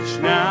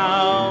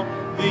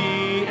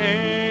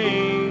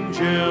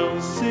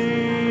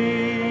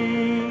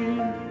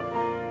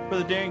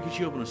could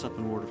you open us up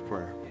in a word of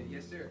prayer?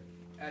 Yes, sir.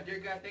 Dear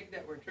God, thank you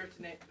that we're in church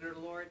tonight. Dear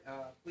Lord,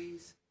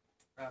 please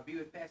be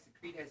with Pastor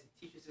Creed as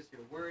he teaches us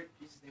your word.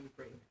 In Jesus' name we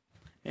pray.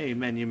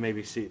 Amen. You may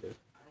be seated.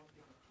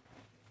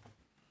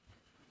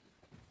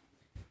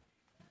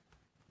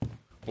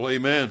 Well,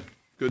 amen.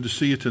 Good to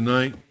see you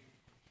tonight.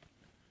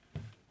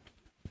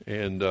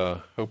 And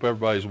hope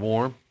everybody's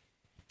warm,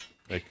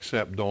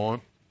 except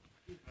Dawn.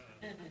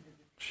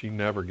 She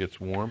never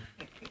gets warm.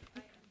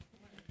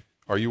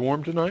 Are you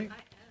warm tonight? I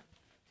am.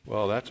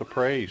 Well, that's a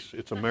praise.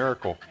 It's a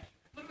miracle.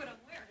 Look what I'm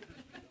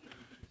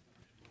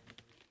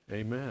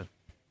wearing. Amen.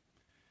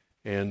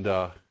 And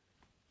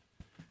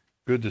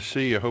good to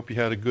see you. I hope you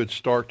had a good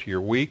start to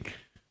your week.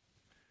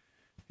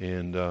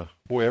 And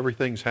boy,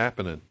 everything's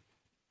happening.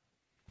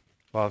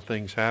 A lot of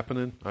things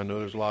happening. I know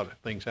there's a lot of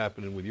things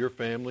happening with your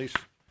families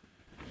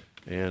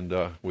and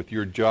with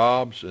your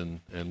jobs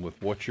and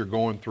with what you're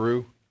going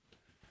through.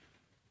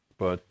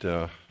 But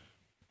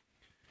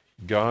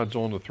God's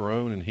on the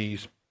throne, and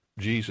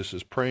Jesus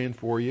is praying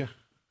for you,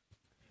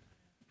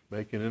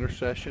 making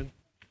intercession,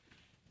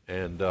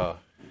 and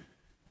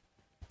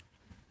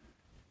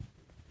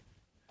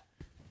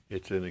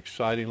it's an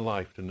exciting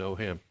life to know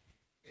Him.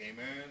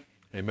 Amen.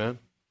 Amen.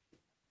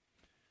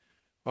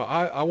 Well,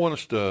 I want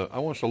us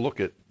to look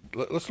at.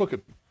 We're going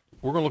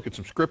to look at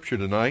some scripture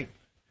tonight.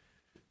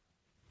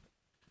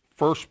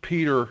 1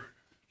 Peter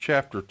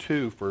chapter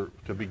 2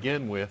 to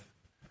begin with,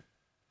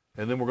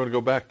 and then we're going to go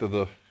back to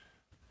the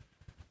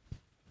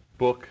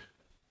book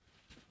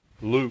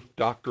Luke.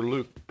 Dr.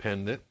 Luke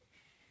penned it,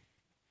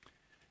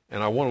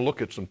 and I want to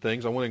look at some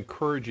things. I want to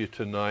encourage you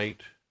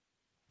tonight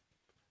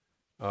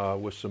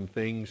with some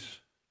things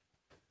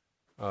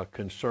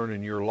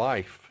concerning your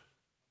life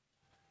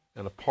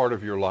and a part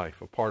of your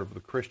life, a part of the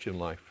Christian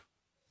life.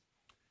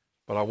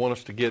 But I want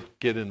us to get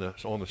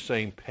on the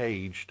same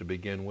page to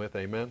begin with.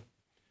 Amen.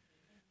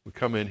 We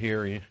come in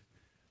here. I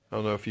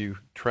don't know if you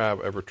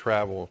ever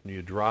travel and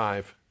you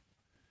drive.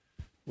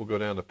 We'll go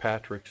down to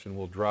Patrick's and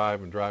we'll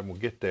drive and we'll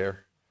get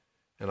there,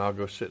 and I'll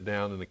go sit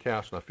down in the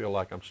couch and I feel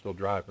like I'm still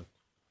driving.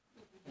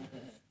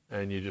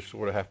 And you just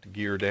sort of have to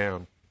gear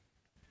down.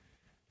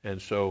 And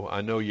so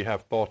I know you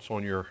have thoughts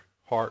on your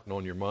heart and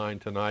on your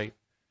mind tonight.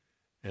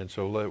 And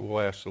so we'll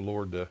ask the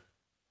Lord to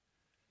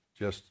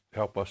just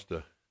help us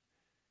to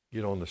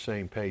get on the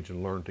same page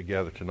and learn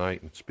together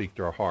tonight and speak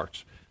to our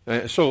hearts.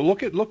 So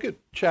look at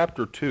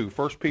chapter 2,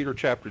 1 Peter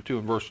chapter 2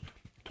 and verse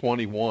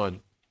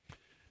 21.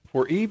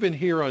 For even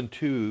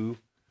hereunto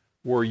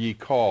were ye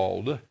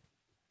called,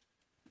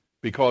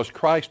 because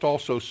Christ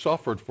also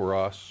suffered for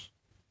us.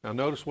 Now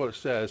notice what it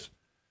says,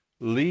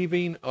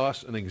 leaving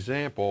us an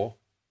example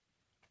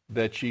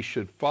that ye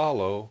should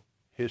follow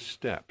his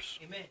steps.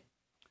 Amen.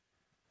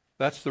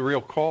 That's the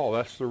real call.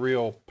 That's the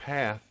real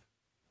path,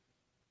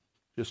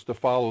 just to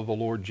follow the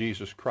Lord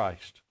Jesus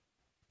Christ.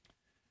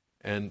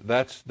 And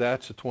that's a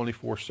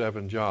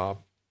 24/7 job.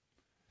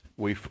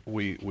 We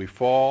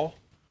fall,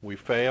 we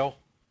fail.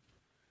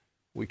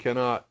 We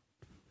cannot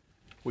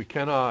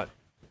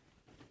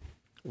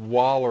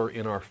waller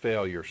in our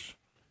failures.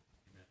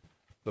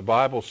 The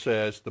Bible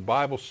says,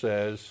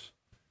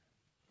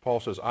 Paul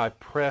says, I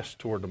press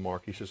toward the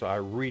mark. He says, I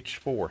reach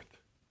forth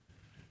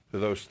to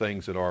those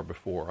things that are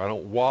before. I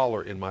don't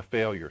waller in my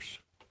failures.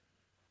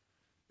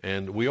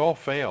 And we all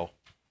fail.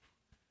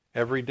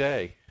 Every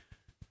day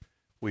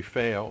we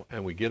fail,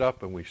 and we get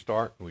up and we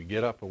start, and we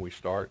get up and we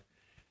start.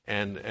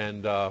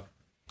 But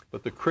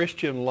the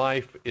Christian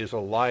life is a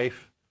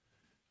life,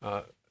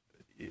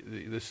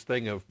 this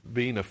thing of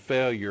being a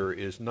failure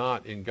is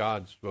not in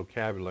God's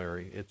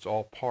vocabulary. It's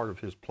all part of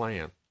His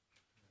plan.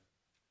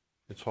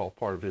 It's all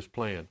part of His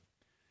plan.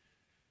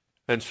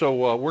 And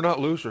so we're not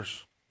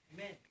losers.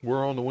 Amen.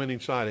 We're on the winning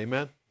side.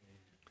 Amen?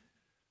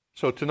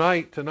 So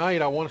tonight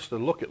I want us to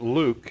look at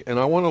Luke, and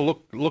I want to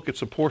look at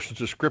some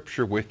portions of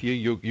Scripture with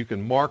you. You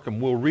can mark them.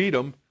 We'll read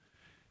them,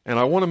 and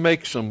I want to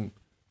make some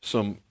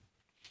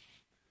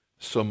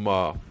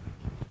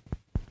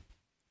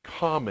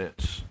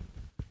comments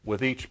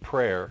with each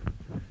prayer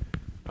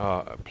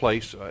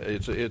place.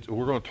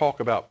 We're going to talk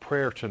about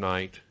prayer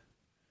tonight,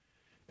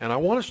 and I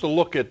want us to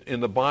look at in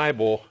the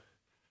Bible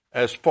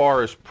as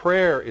far as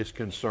prayer is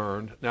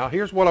concerned. Now,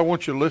 here's what I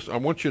want you to listen. I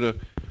want you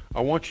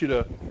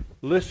to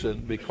listen,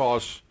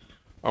 because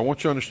I want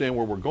you to understand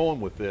where we're going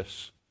with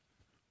this.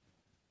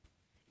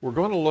 We're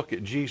going to look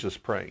at Jesus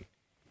praying.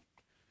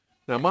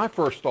 Now, my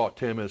first thought,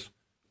 Tim, is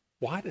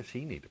why does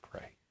He need to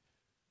pray?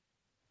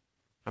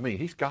 I mean,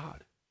 He's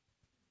God.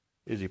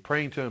 Is He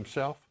praying to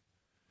Himself?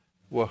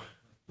 Well,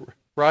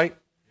 right?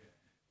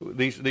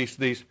 When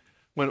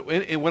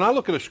I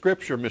look at a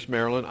Scripture, Miss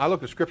Marilyn, I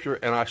look at Scripture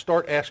and I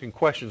start asking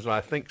questions, and I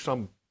think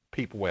some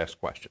people ask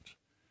questions.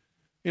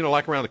 You know,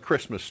 like around the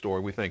Christmas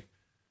story, we think,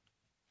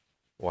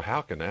 well,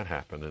 how can that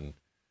happen? And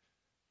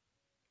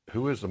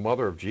who is the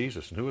mother of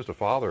Jesus? And who is the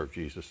father of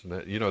Jesus? And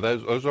that, you know,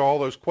 those are all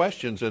those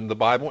questions, and the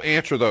Bible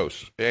answers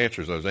those.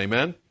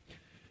 Amen?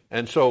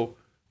 And so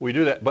we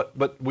do that.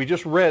 But we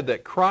just read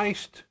that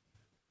Christ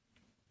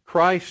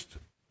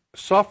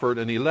suffered,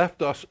 and He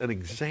left us an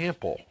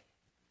example.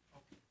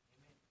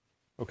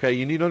 Okay,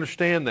 you need to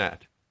understand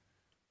that.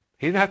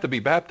 He didn't have to be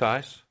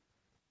baptized,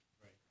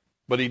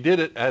 but he did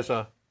it as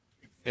an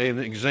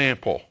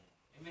example.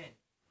 Amen.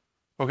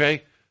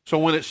 Okay, so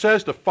when it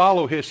says to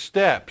follow his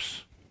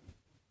steps,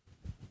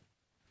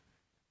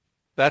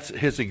 that's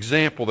his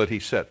example that he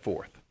set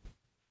forth.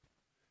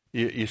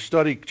 You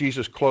study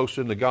Jesus close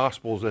in the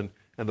Gospels, and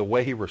the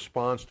way he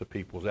responds to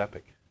people is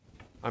epic.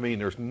 I mean,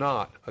 there's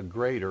not a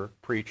greater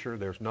preacher,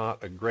 there's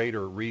not a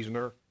greater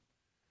reasoner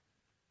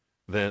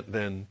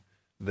than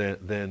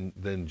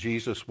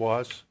Jesus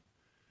was.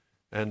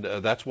 And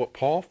that's what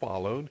Paul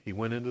followed. He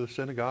went into the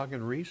synagogue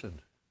and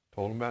reasoned,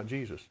 told them about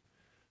Jesus.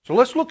 So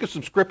let's look at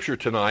some scripture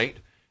tonight,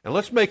 and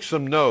let's make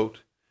some note,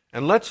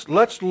 and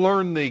let's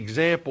learn the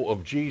example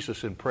of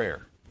Jesus in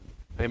prayer.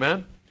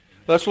 Amen?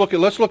 Let's look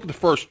at the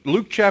first,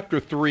 Luke chapter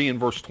 3 and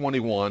verse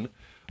 21.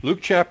 Luke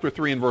chapter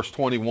 3 and verse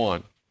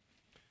 21.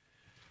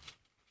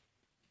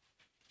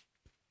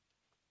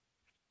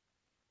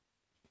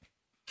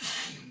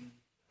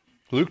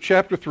 Luke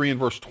chapter 3 and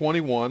verse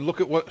 21,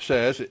 look at what it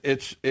says.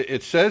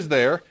 It says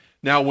there,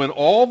 "Now when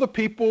all the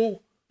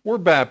people were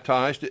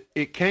baptized,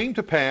 it came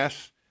to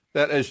pass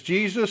that as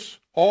Jesus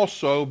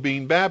also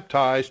being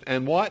baptized,"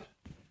 and what?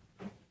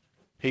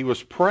 He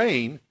was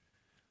praying,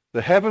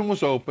 "the heaven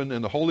was opened,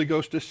 and the Holy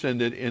Ghost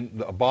descended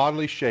in a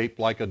bodily shape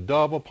like a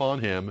dove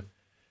upon him.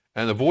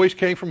 And a voice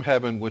came from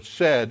heaven which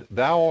said,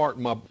 Thou art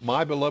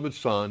my beloved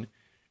Son,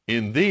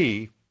 in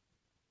thee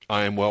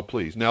I am well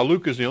pleased." Now,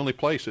 Luke is the only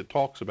place that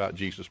talks about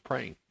Jesus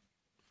praying.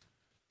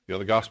 The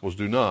other Gospels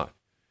do not.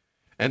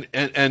 And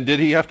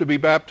did he have to be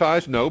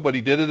baptized? No, but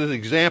he did it as an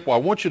example. I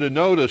want you to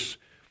notice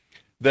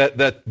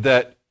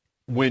that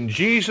when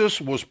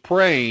Jesus was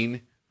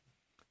praying,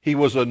 he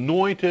was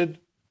anointed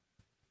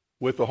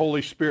with the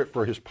Holy Spirit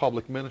for his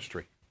public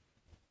ministry.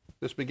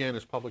 This began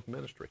his public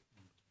ministry.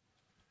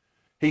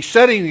 He's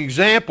setting an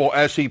example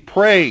as he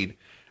prayed,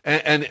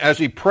 and as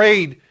he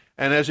prayed,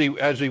 and as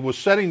he was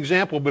setting an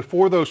example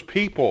before those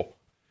people,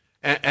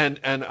 and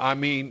I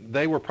mean,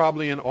 they were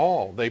probably in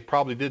awe. They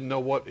probably didn't know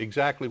what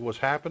exactly was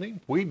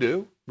happening. We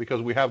do,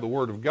 because we have the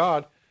Word of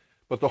God.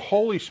 But the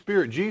Holy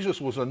Spirit,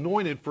 Jesus was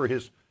anointed for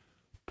his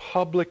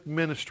public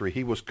ministry.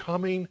 He was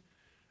coming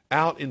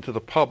out into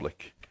the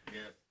public.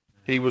 Yes.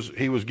 He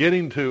was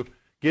getting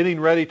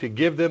ready to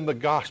give them the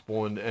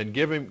gospel and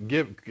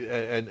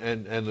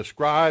the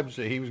scribes.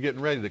 He was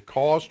getting ready to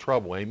cause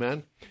trouble.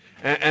 Amen.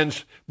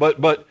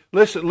 But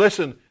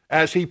listen.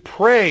 As he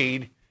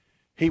prayed,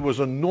 he was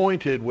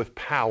anointed with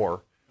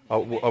power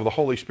of the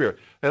Holy Spirit.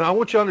 And I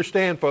want you to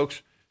understand,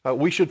 folks,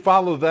 we should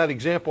follow that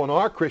example in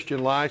our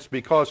Christian lives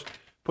because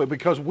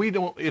we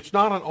don't. It's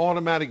not an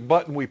automatic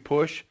button we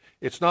push.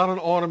 It's not an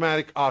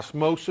automatic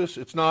osmosis.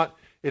 It's not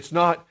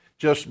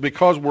just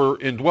because we're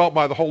indwelt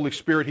by the Holy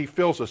Spirit, he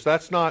fills us.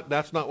 That's not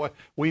what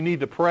we need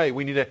to pray.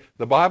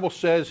 The Bible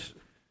says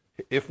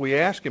if we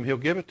ask him, he'll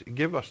give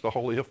us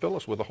he'll fill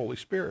us with the Holy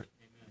Spirit.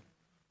 Amen.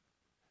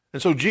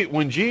 And so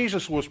when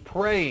Jesus was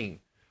praying,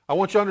 I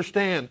want you to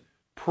understand,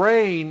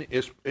 praying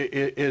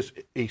is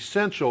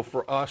essential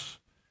for us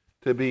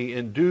to be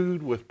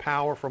endued with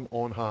power from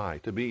on high,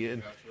 to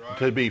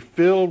be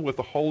filled with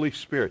the Holy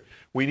Spirit.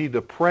 We need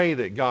to pray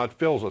that God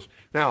fills us.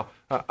 Now,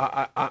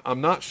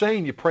 I'm not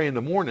saying you pray in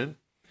the morning,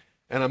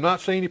 and I'm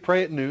not saying you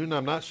pray at noon.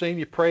 I'm not saying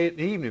you pray at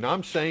the evening.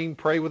 I'm saying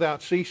pray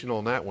without ceasing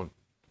on that one,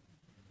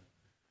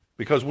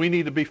 because we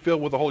need to be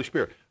filled with the Holy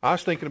Spirit. I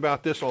was thinking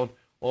about this on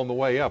the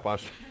way up.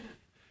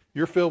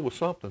 You're filled with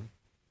something.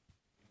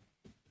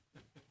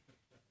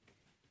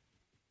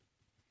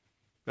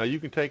 Now, you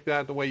can take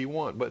that the way you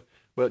want, but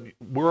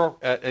we're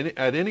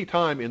at any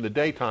time in the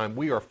daytime,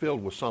 we are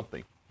filled with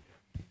something.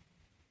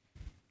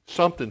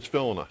 Something's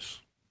filling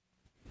us.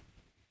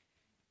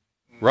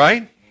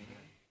 Right?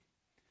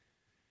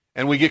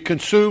 And we get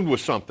consumed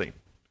with something.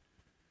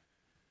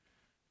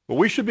 But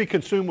we should be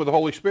consumed with the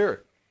Holy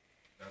Spirit.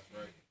 That's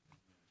right.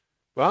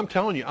 Well, I'm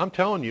telling you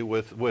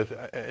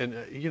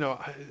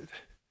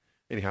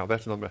anyhow,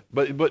 that's another.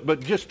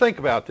 But just think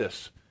about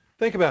this.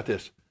 Think about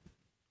this.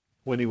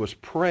 When he was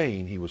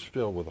praying, he was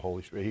filled with the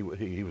Holy Spirit.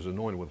 He was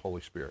anointed with the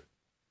Holy Spirit.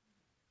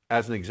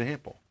 As an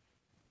example,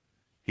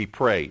 he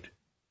prayed.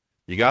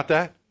 You got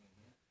that?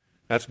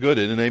 That's good,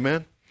 isn't it?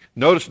 Amen?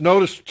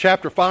 Notice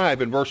chapter 5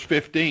 and verse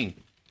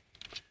 15.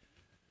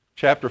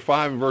 Chapter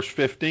 5 and verse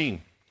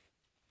 15.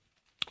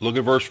 Look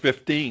at verse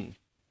 15.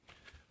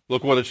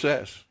 Look what it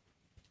says.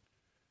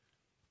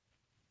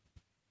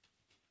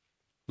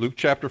 Luke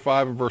chapter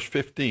 5 and verse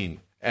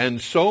 15. "And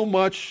so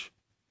much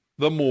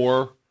the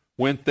more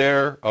went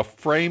there a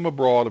fame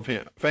abroad of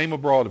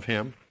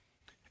him,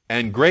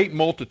 and great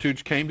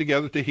multitudes came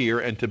together to hear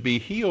and to be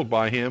healed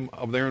by him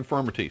of their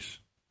infirmities."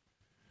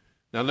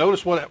 Now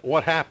notice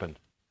what happened.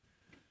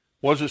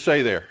 What does it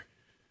say there?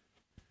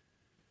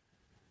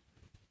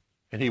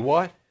 And he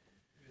what?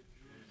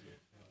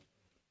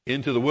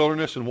 Into the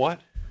wilderness and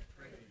what?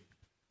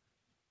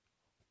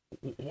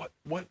 What?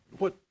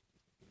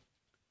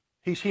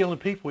 He's healing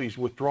people. He's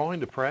withdrawing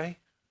to pray.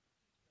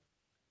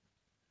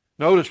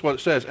 Notice what it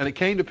says. "And it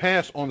came to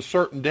pass on a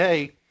certain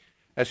day,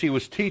 as he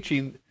was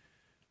teaching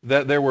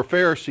that there were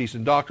Pharisees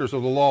and doctors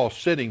of the law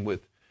sitting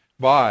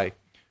by,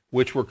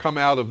 which were come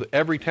out of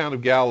every town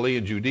of Galilee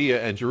and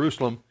Judea and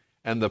Jerusalem,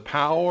 and the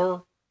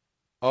power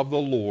of the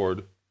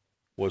Lord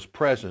was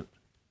present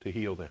to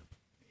heal them.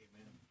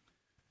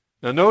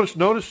 Now notice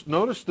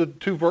the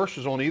two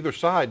verses on either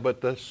side,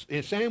 but the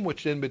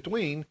sandwiched in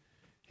between,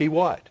 he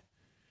what?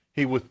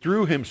 He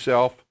withdrew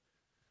himself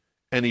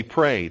and he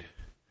prayed.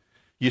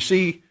 You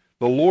see,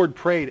 the Lord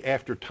prayed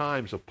after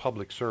times of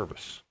public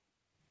service.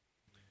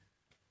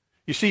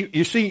 You see,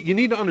 you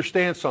need to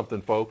understand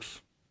something,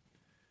 folks.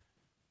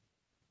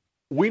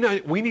 We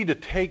need to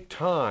take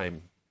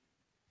time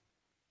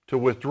to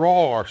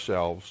withdraw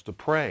ourselves to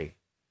pray.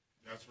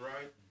 That's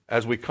right.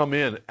 As we come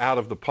in out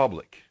of the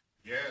public.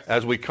 Yes.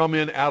 As we come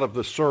in out of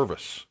the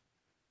service.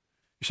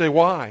 You say,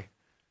 why?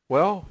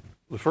 Well,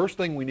 the first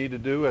thing we need to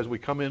do as we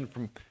come in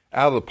from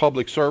out of the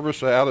public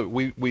service,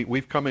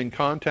 we've come in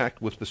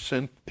contact with the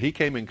sin. He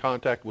came in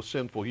contact with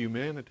sinful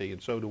humanity,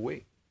 and so do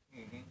we.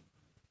 Mm-hmm.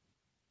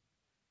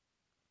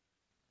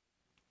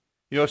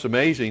 You know, it's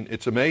amazing.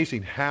 It's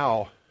amazing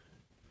how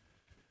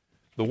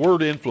the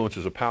word influence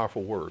is a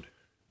powerful word.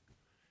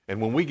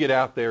 And when we get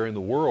out there in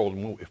the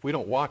world, if we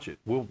don't watch it,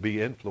 we'll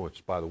be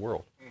influenced by the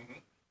world. Mm-hmm.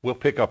 We'll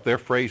pick up their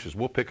phrases.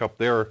 We'll pick up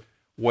their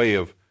way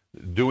of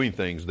doing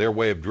things, their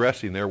way of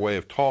dressing, their way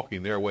of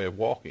talking, their way of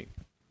walking.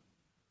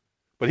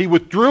 But he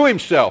withdrew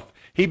himself.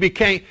 He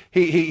became,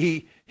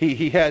 he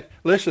had,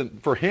 listen,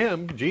 for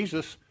him,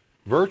 Jesus,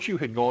 virtue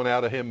had gone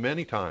out of him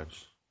many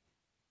times.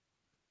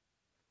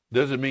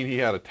 Doesn't mean he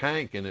had a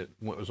tank and it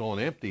was on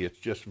empty. It's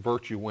just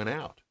virtue went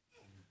out.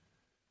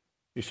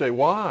 You say,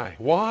 why?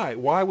 Why?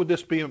 Why would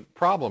this be a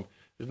problem?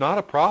 It's not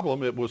a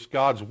problem. It was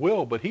God's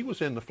will, but he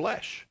was in the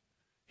flesh.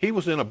 He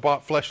was in a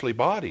fleshly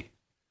body.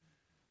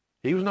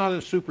 He was not in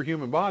a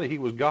superhuman body. He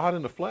was God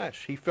in the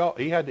flesh. He felt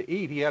he had to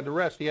eat. He had to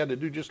rest. He had to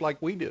do just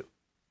like we do.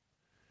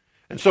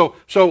 And so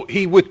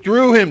he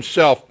withdrew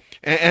himself.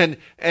 And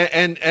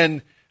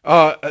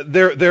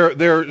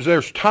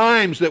there's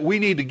times that we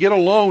need to get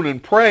alone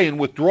and pray and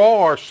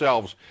withdraw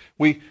ourselves.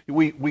 We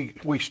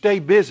stay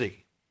busy.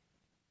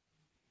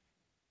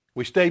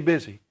 We stay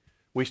busy.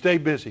 We stay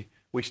busy.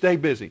 We stay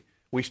busy.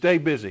 We stay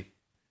busy.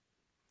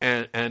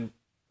 And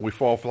we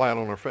fall flat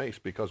on our face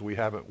because we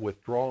haven't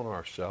withdrawn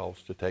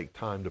ourselves to take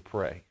time to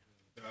pray.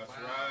 That's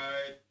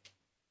right.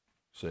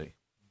 See.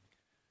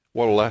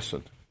 What a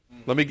lesson.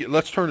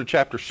 Let's turn to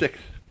chapter 6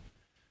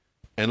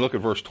 and look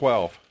at verse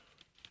 12.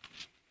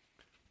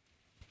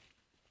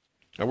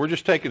 Now we're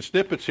just taking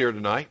snippets here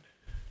tonight.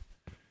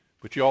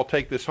 But you all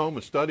take this home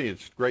and study.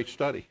 It's a great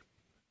study.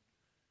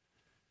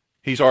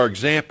 He's our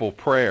example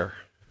prayer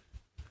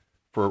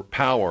for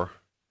power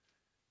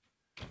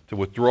to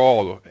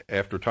withdraw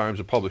after times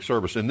of public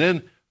service. And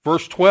then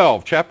verse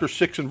 12, chapter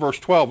 6 and verse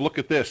 12, look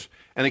at this.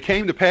 And it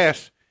came to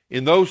pass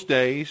in those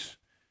days,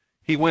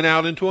 he went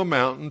out into a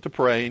mountain to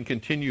pray and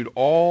continued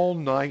all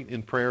night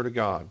in prayer to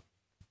God.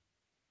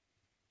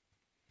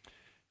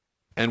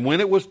 And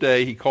when it was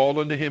day, he called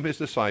unto him his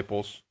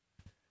disciples,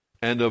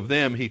 and of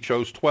them he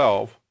chose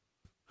 12,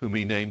 whom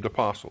he named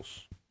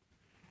apostles.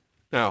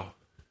 Now,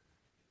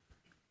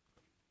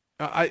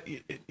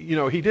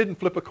 he didn't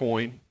flip a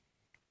coin.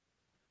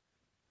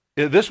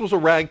 This was a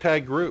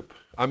ragtag group.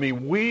 I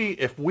mean,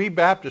 if we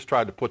Baptists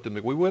tried to put them,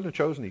 we wouldn't have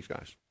chosen these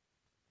guys.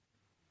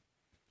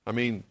 I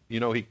mean,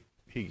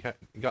 he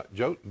got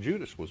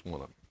Judas was one of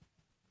them.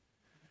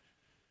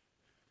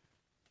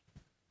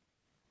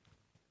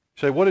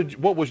 Say,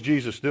 what was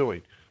Jesus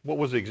doing? What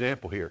was the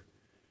example here?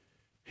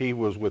 He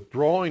was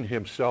withdrawing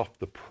himself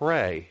to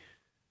pray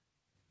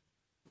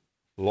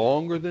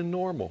longer than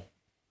normal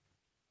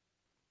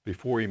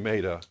before he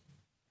made an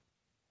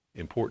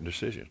important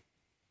decision.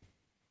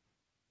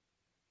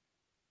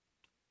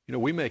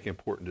 We make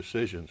important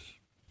decisions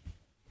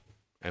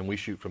and we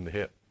shoot from the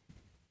hip.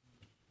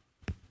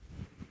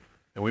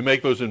 And we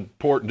make those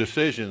important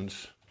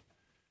decisions,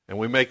 and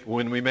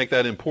when we make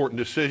that important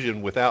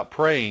decision without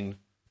praying,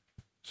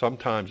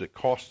 sometimes it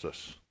costs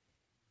us.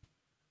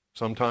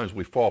 Sometimes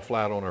we fall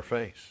flat on our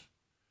face.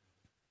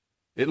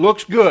 It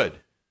looks good.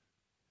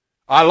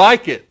 I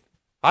like it.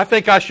 I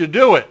think I should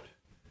do it.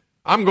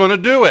 I'm going to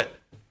do it.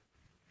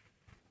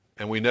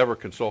 And we never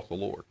consult the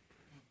Lord.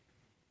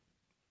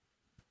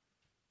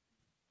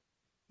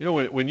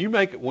 When you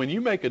make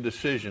a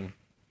decision,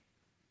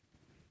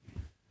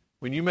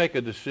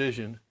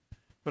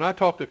 when I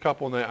talked to a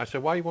couple and I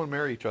said, why do you want to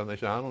marry each other? And they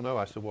said, I don't know.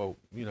 I said, well,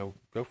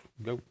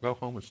 go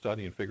home and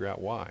study and figure out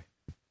why.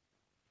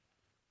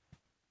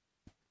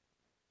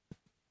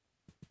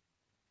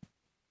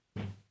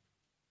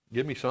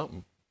 Give me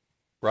something,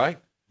 right?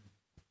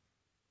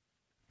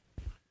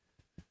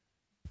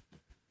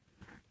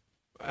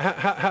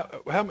 How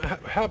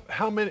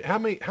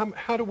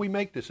do we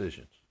make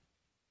decisions?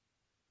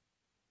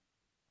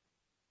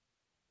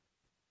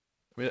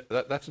 I mean,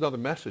 that's another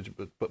message,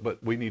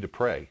 but we need to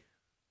pray.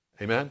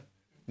 Amen?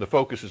 The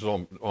focus is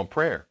on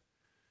prayer.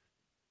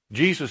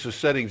 Jesus is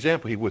setting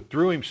example. He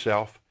withdrew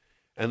himself,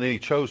 and then he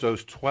chose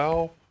those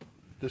 12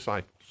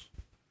 disciples.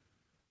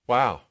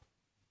 Wow.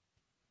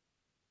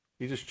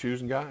 He's just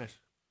choosing guys.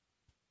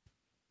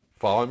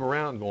 follow him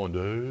around going,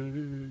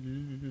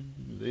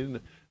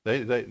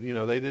 they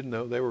didn't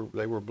know they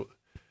were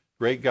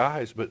great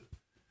guys, but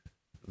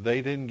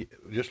they didn't,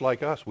 just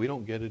like us, we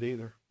don't get it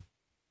either.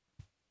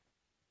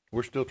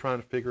 We're still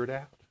trying to figure it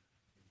out.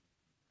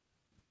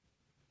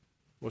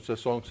 What's that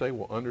song say?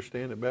 We'll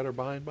understand it better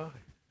by and by.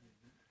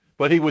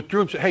 But he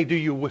withdrew himself. Hey, do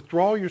you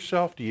withdraw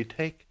yourself? Do you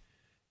take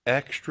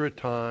extra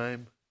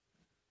time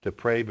to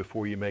pray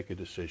before you make a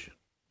decision?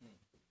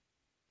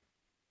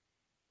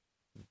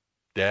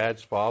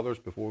 Dads, fathers,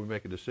 before we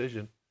make a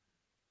decision,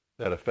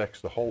 that affects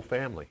the whole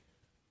family.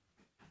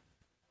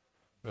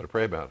 Better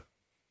pray about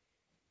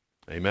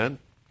it. Amen?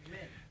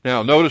 Amen.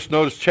 Now,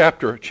 notice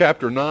chapter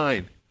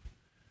 9.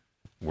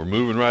 We're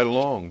moving right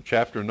along.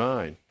 Chapter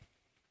 9.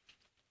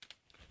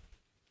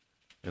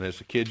 And as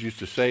the kids used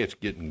to say, it's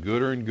getting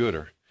gooder and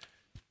gooder.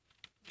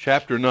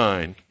 Chapter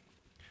 9.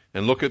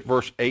 And look at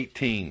verse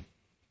 18.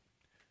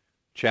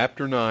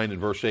 Chapter 9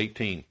 and verse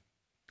 18.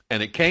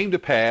 And it came to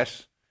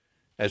pass,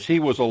 as he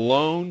was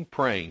alone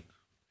praying,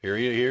 here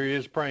he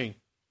is praying,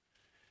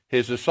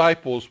 his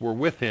disciples were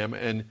with him,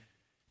 and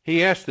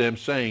he asked them,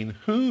 saying,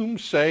 Whom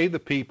say the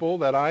people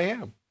that I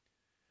am?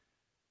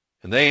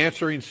 And they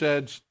answering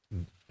said,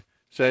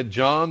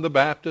 John the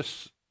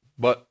Baptist,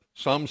 but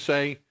some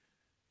say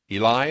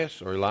Elias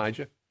or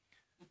Elijah,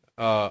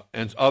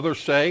 and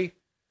others say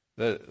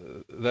that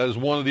is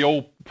one of the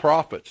old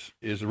prophets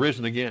is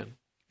risen again.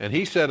 And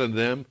he said unto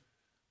them,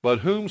 But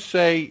whom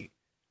say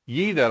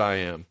ye that I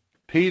am?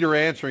 Peter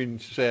answering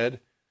said,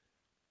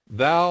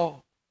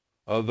 Thou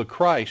art the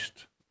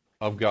Christ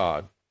of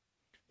God.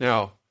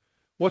 Now,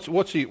 what's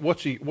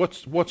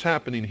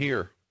happening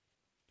here?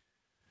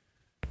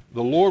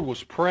 The Lord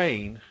was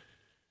praying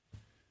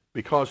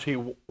because he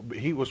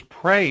was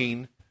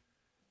praying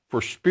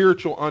for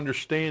spiritual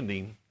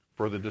understanding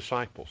for the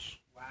disciples.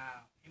 Wow.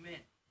 Amen.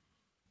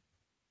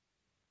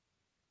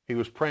 He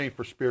was praying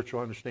for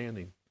spiritual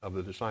understanding of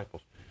the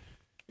disciples.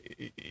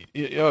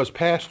 You know, as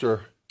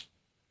pastor,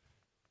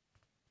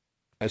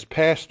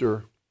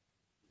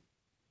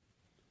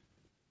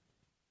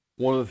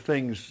 one of the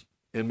things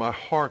in my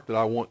heart that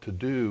I want to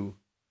do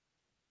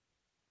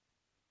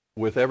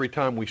with every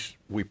time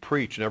we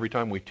preach and every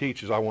time we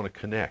teach is I want to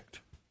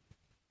connect.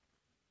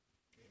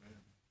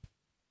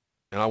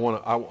 And I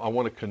want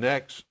to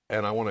connect,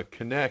 and I want to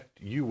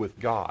connect you with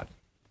God,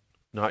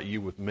 not you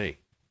with me.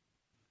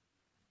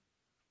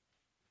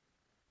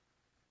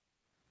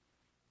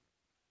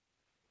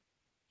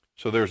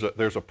 So there's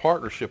a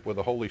partnership with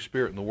the Holy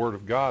Spirit and the Word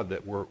of God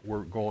that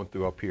we're going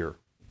through up here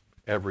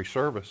every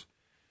service.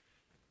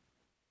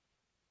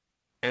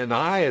 And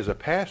I, as a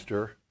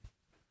pastor,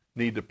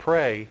 need to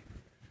pray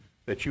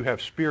that you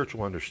have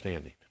spiritual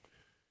understanding.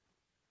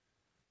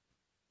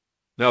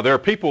 Now, there are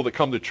people that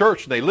come to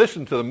church and they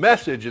listen to the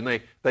message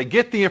and they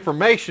get the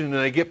information and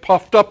they get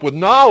puffed up with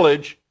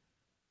knowledge,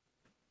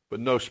 but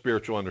no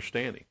spiritual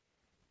understanding.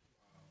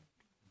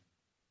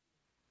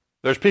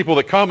 There's people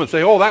that come and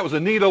say, "Oh, that was a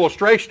neat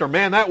illustration," or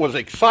 "Man, that was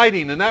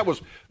exciting," and that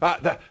was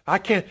I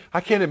can't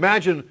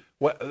imagine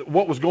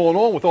what was going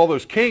on with all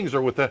those kings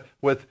or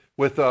with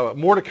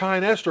Mordecai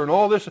and Esther and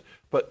all this.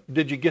 But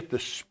did you get the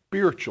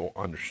spiritual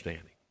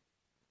understanding?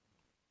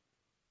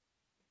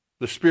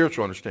 The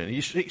spiritual understanding.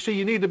 You see,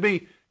 you need to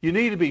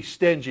be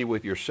stingy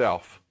with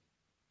yourself,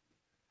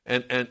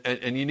 and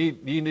you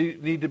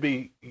need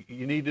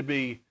to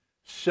be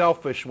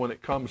selfish when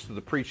it comes to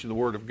the preaching of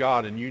the Word of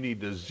God, and you need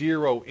to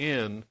zero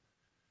in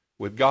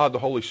with God the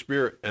Holy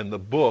Spirit and the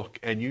book,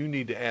 and you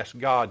need to ask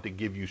God to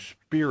give you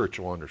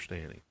spiritual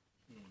understanding.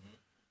 Mm-hmm.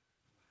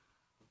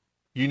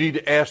 You need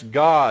to ask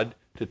God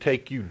to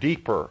take you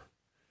deeper.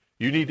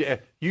 You need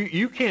to.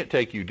 You can't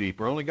take you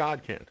deeper. Only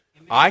God can.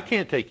 Amen. I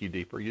can't take you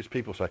deeper. Just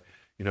people say,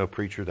 you know,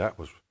 preacher, that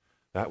was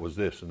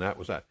this and that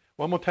was that.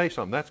 Well, I'm going to tell you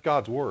something. That's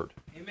God's Word.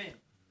 Amen.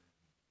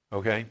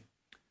 Okay?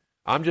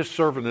 I'm just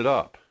serving it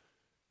up.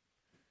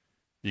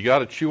 You got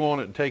to chew on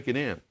it and take it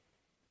in.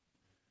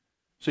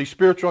 See,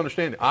 spiritual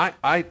understanding.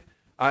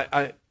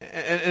 And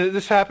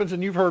this happens,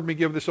 and you've heard me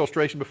give this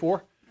illustration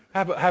before.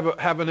 Have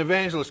an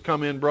evangelist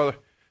come in, brother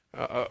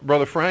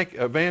Frank.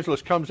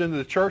 Evangelist comes into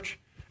the church,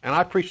 and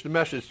I preached a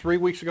message 3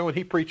 weeks ago, and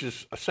he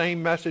preaches the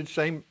same message,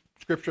 same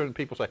scripture, and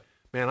people say,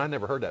 "Man, I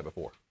never heard that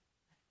before."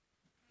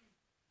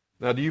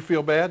 Now, do you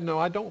feel bad? No,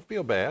 I don't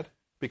feel bad,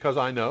 because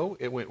I know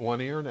it went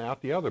one ear and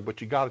out the other, but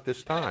you got it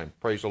this time.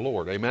 Praise the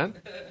Lord.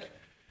 Amen?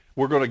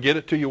 We're going to get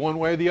it to you one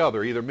way or the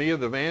other, either me or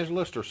the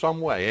evangelist or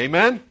some way.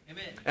 Amen?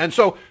 Amen. And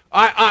so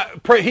I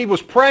pray. He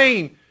was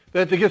praying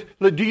that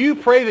do you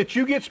pray that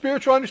you get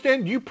spiritual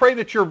understanding? Do you pray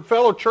that your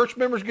fellow church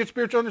members get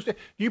spiritual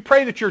understanding? Do you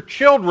pray that your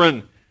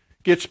children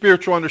get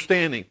spiritual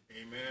understanding?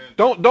 Amen.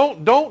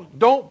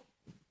 Don't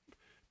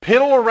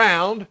piddle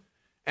around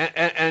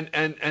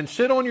and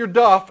sit on your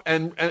duff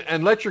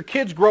and let your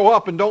kids grow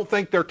up and don't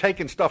think they're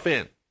taking stuff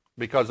in,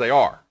 because they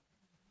are.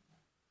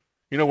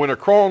 You know, when they're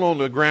crawling on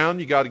the ground,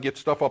 you got to get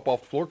stuff up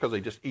off the floor because they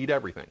just eat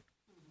everything.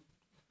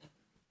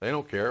 They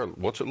don't care.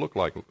 What's it look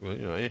like? You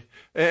know,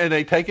 and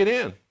they take it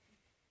in.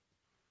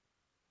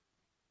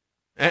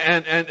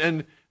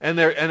 And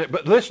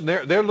But listen,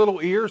 their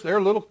little ears, their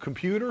little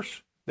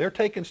computers, they're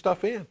taking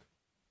stuff in.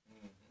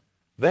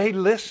 They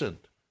listen.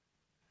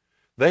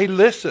 They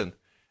listen.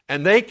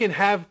 And they can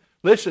have,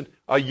 listen,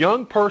 a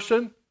young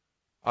person,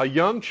 a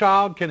young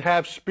child can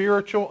have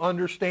spiritual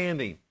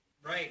understanding.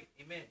 Right.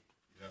 Amen.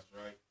 That's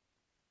right.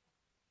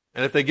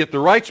 And if they get the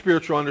right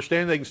spiritual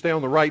understanding, they can stay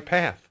on the right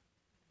path.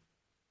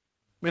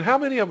 I mean, how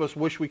many of us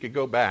wish we could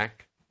go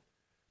back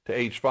to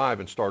age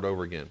 5 and start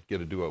over again,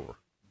 get a do-over?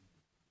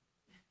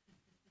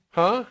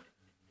 Huh?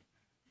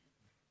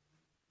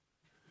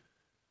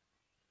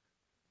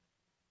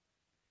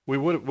 We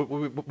would,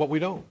 but we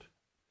don't.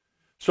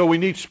 So we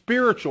need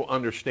spiritual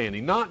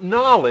understanding, not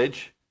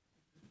knowledge.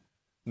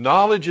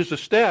 Knowledge is a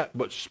step,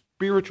 but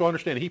spiritual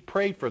understanding. He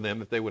prayed for them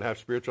that they would have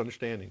spiritual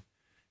understanding.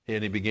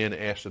 And he began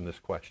to ask them this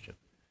question.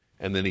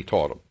 And then he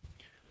taught them.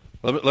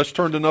 Let's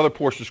turn to another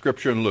portion of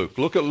Scripture in Luke.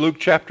 Look at Luke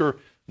chapter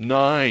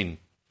 9.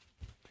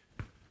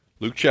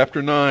 Luke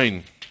chapter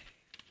 9.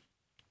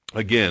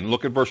 Again,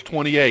 look at verse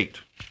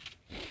 28.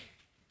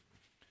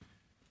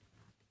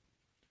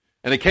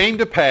 And it came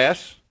to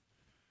pass,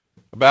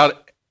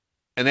 about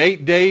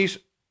 8 days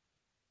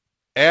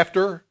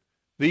after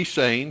these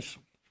sayings,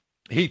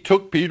 he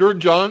took Peter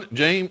and John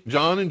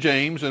and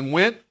James and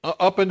went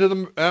up into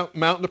the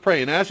mountain to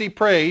pray. And as he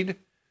prayed,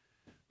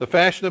 the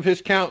fashion of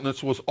his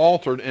countenance was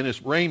altered, and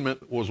his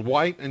raiment was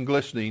white and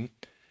glistening.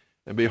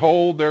 And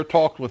behold, there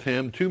talked with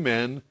him 2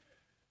 men,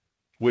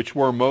 which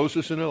were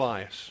Moses and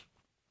Elias.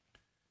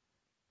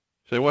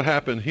 Say, what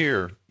happened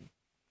here?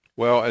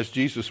 Well, as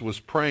Jesus was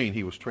praying,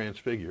 he was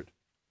transfigured.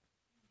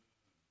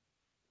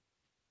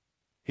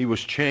 He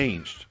was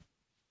changed.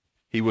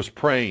 He was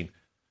praying.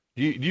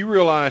 Do you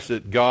realize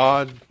that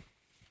God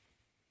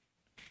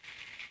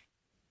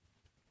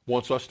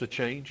wants us to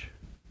change?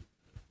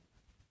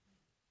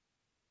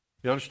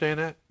 You understand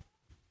that?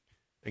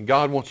 And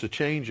God wants to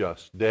change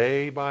us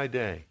day by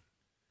day.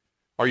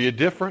 Are you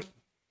different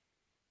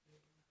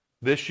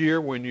this year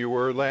when you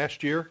were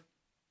last year?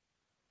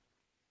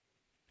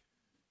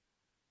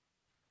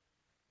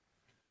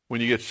 When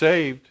you get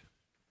saved,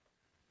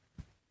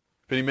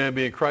 if any man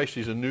be in Christ,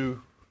 he's a new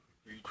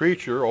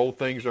creature. Old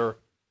things are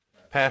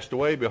passed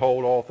away.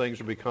 Behold, all things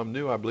are become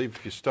new. I believe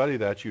if you study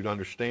that, you'd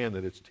understand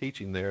that it's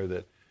teaching there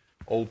that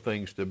old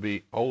things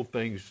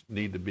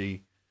need to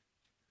be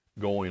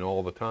going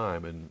all the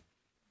time, and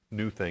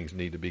new things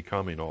need to be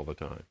coming all the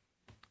time.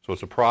 So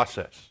it's a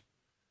process.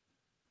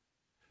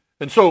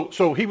 And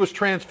so he was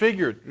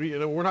transfigured. You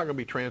know, we're not going to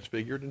be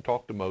transfigured and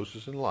talk to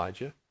Moses and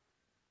Elijah.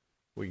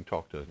 We can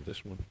talk to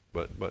this one,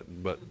 but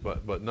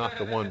not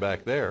the one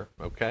back there,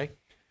 okay?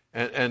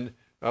 And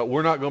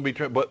we're not going to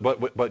be,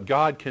 but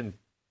God can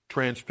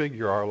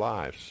transfigure our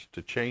lives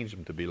to change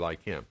them to be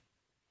like Him.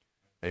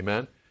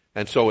 Amen?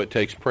 And so it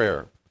takes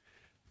prayer.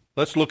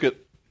 Let's look at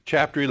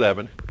chapter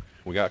 11.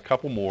 We got a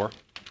couple more.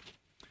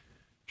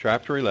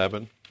 Chapter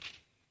 11.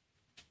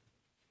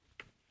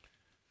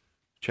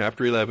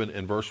 Chapter 11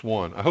 and verse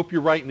 1. I hope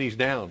you're writing these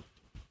down.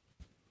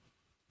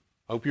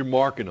 I hope you're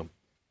marking them.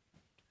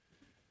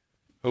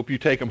 Hope you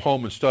take them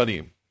home and study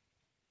them.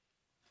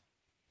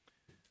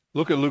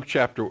 Look at Luke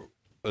chapter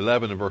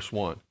 11 and verse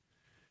 1.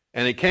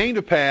 And it came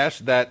to pass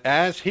that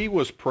as he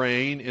was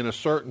praying in a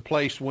certain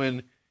place,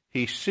 when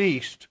he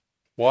ceased,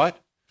 what?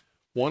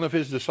 One of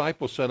his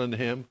disciples said unto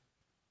him,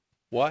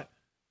 what?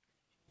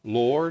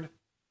 Lord,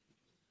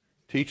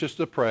 teach us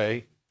to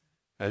pray,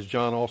 as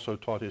John also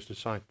taught his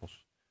disciples.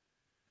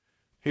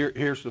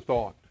 Here's the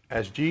thought.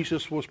 As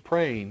Jesus was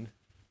praying,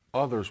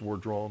 others were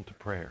drawn to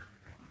prayer.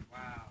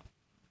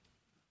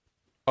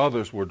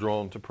 Others were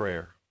drawn to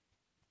prayer.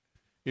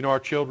 You know, our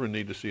children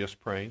need to see us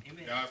praying.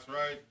 Amen. That's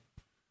right.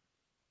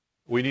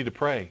 We need to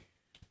pray.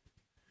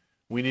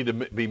 We need to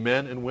be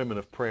men and women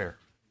of prayer.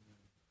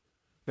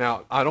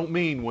 Now, I don't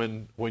mean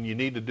when you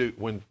need to do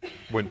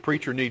when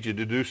preacher needs you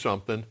to do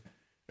something,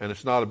 and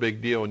it's not a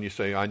big deal, and you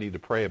say I need to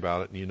pray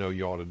about it, and you know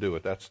you ought to do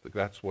it. That's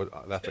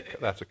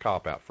a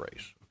cop-out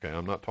phrase. Okay,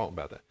 I'm not talking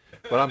about that.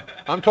 But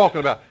I'm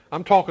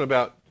talking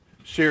about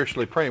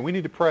seriously praying. We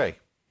need to pray.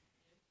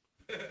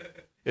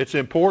 It's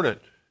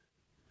important.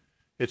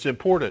 It's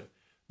important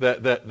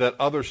that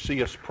others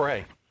see us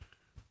pray.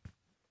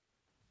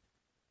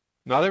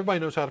 Not everybody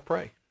knows how to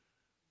pray.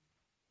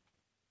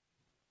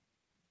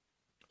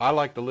 I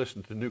like to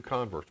listen to new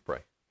converts pray.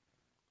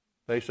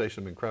 They say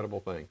some incredible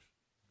things.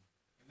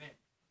 Amen.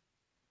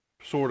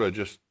 Sort of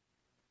just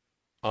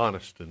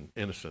honest and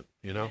innocent,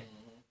 you know?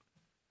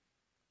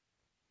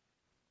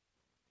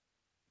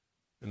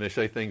 And they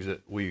say things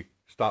that we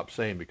stop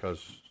saying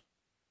because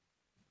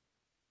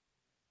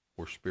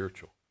we're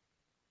spiritual.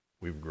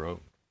 We've grown.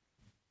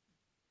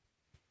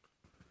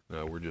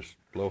 No, we're just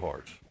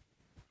blowhards.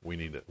 We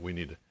need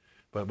to.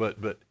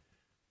 But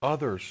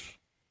others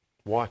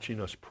watching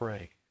us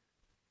pray.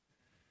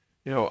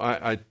 You know,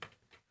 I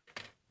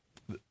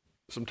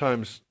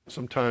sometimes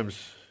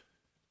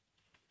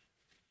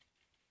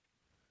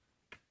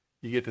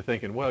you get to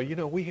thinking, well, you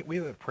know, we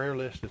have a prayer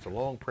list. It's a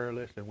long prayer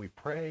list, and we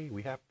pray.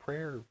 We have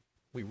prayer.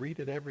 We read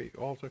it every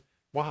altar.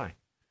 Why?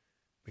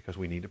 Because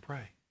we need to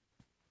pray.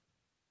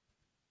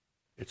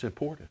 It's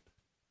important.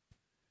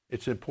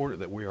 It's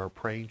important that we are a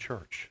praying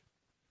church.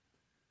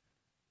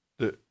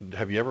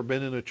 Have you ever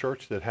been in a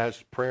church that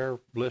has prayer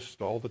lists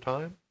all the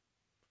time?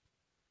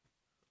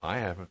 I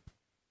haven't.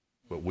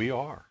 But we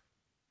are.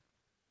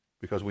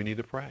 Because we need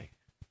to pray.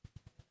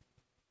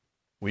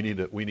 We need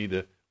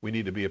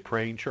to be a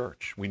praying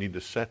church. We need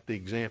to set the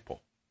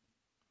example.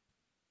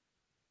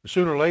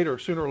 Sooner or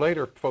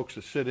later, folks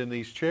that sit in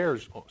these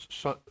chairs,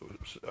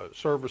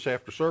 service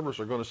after service,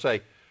 are going to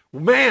say,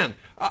 well, man,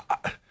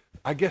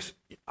 I guess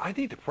I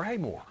need to pray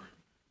more.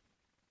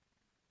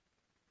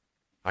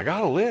 I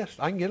got a list.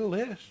 I can get a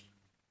list.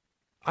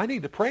 I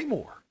need to pray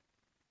more.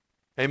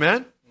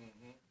 Amen?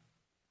 Mm-hmm.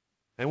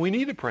 And we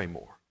need to pray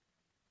more.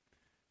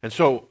 And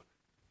so,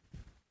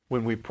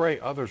 when we pray,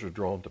 others are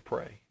drawn to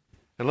pray.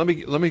 And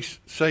let me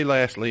say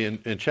lastly,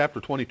 in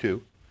chapter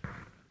 22,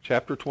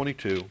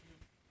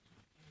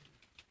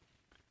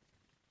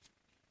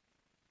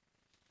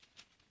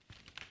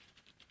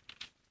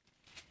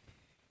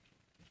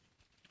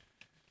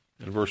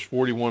 in verse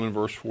 41 and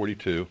verse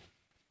 42,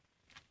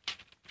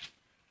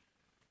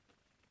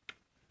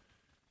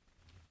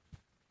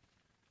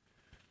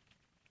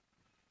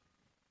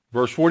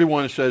 verse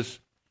 41 it says,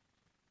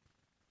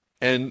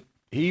 and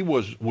he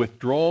was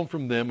withdrawn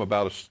from them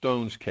about a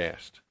stone's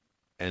cast,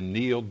 and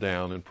kneeled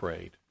down and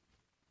prayed.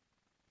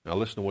 Now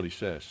listen to what he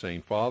says,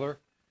 saying, Father,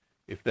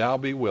 if thou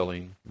be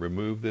willing,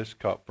 remove this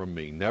cup from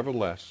me.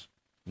 Nevertheless,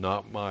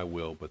 not my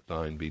will, but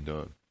thine be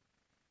done.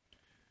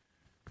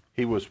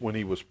 When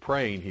he was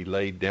praying, he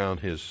laid down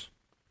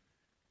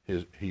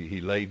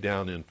he laid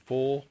down in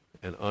full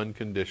and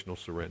unconditional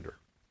surrender.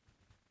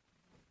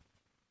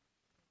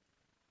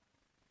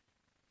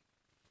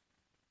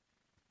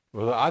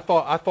 Well, I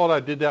thought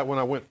I did that when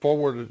I went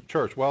forward to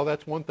church. Well,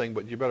 that's one thing,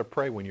 but you better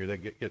pray when you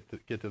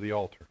get to the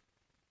altar.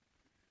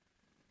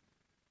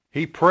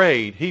 He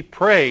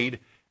prayed,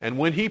 and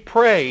when he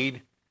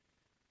prayed,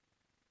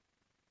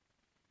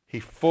 he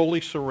fully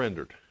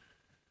surrendered.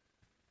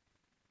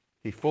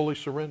 He fully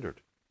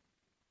surrendered.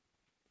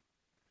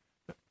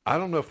 I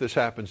don't know if this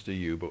happens to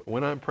you, but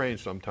when I'm praying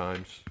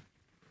sometimes,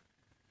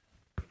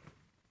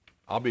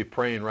 I'll be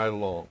praying right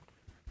along.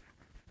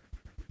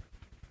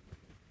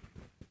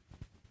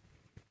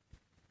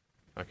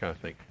 I kind of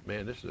think,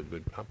 man,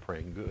 I'm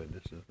praying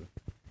good.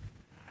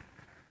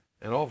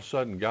 And all of a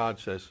sudden, God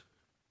says,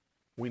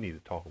 we need to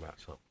talk about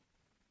something.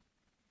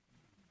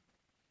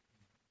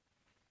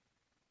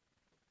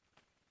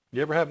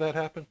 You ever have that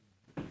happen?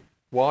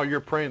 While you're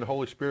praying, the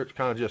Holy Spirit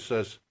kind of just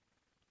says,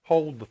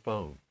 hold the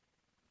phone.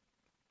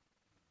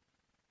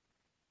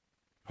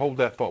 Hold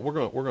that thought. We're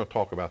going to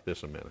talk about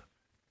this in a minute.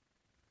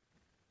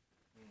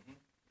 Mm-hmm.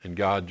 And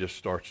God just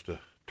starts to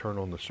turn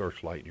on the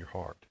searchlight in your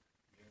heart.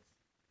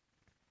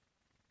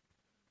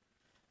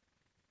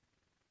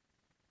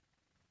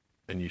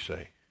 And you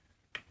say,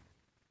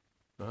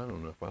 I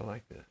don't know if I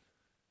like this.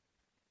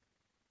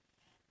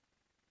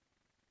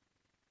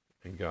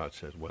 And God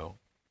says, well,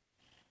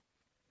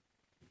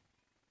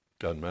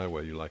 doesn't matter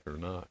whether you like it or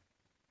not.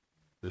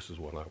 This is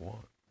what I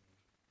want.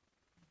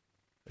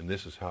 And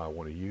this is how I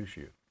want to use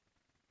you.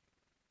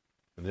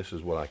 And this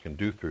is what I can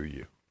do through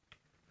you.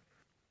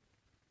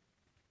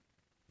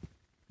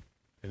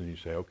 And then you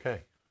say,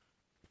 okay.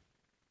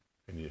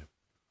 And you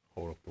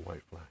hold up the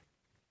white flag.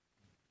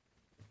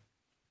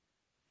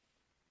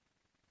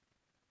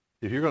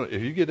 If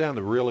you get down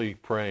to really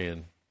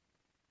praying,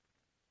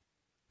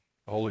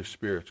 the Holy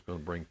Spirit's going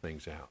to bring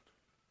things out.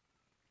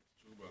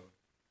 True,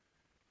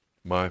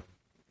 brother.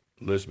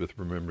 Elizabeth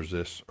remembers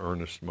this.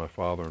 Ernest, my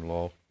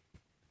father-in-law,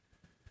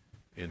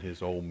 in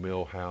his old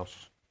mill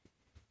house,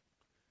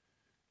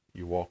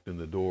 you walked in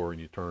the door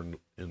and you turned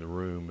in the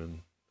room, and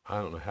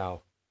I don't know how,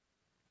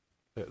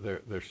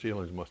 their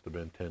ceilings must have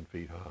been 10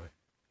 feet high.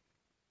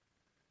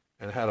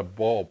 And it had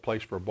a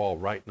place for a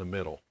bulb right in the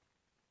middle.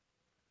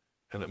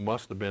 And it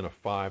must have been a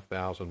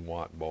 5,000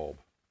 watt bulb.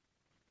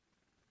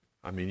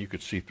 I mean, you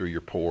could see through your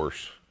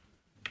pores.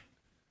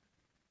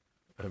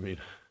 I mean,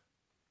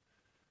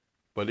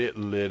 but it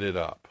lit it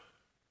up.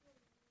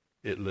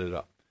 It lit it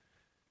up.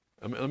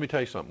 Let me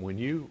tell you something. When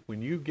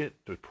you get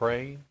to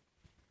praying,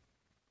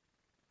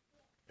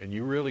 and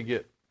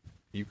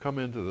you come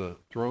into the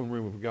throne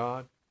room of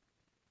God,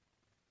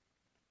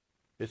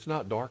 it's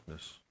not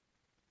darkness.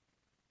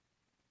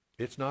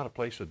 It's not a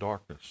place of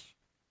darkness.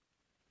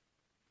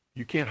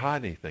 You can't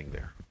hide anything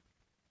there.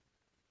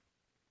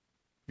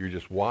 You're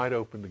just wide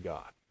open to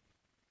God.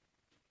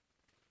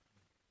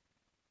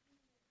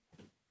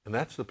 And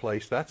that's the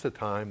place, that's the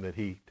time that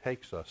he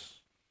takes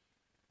us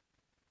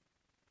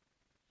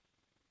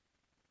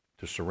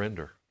to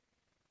surrender.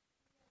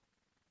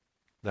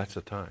 That's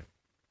the time.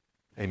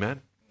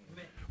 Amen?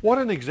 Amen. What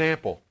an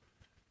example.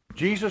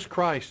 Jesus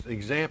Christ,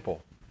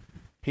 example.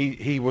 When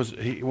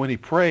he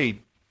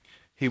prayed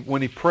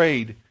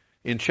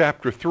in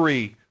chapter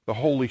 3, the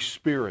Holy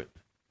Spirit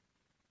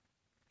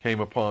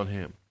came upon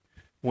him.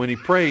 When he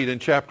prayed in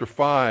chapter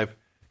 5,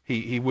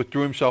 he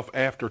withdrew himself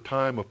after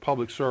time of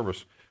public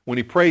service. When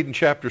he prayed in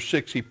chapter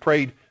 6, he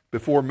prayed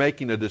before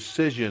making a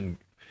decision.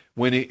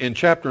 In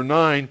chapter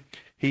 9,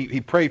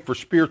 He prayed for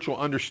spiritual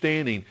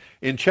understanding.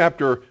 In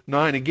chapter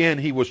 9, again,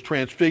 he was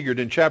transfigured.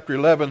 In chapter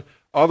 11,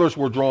 others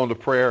were drawn to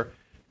prayer.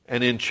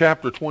 And in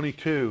chapter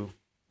 22,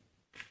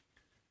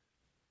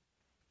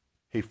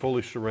 he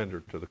fully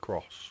surrendered to the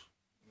cross.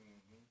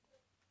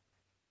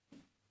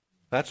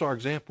 That's our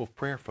example of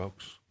prayer,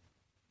 folks.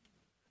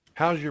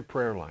 How's your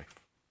prayer life?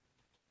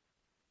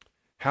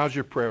 How's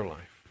your prayer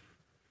life?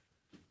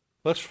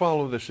 Let's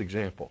follow this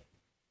example.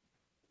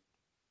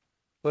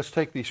 Let's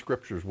take these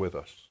scriptures with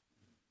us.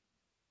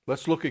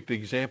 Let's look at the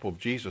example of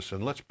Jesus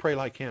and let's pray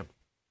like him.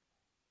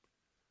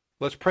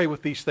 Let's pray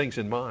with these things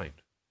in mind.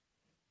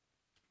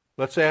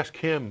 Let's ask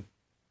him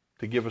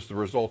to give us the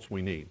results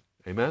we need.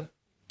 Amen?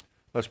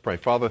 Let's pray.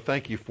 Father,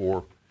 thank you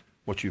for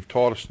what you've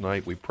taught us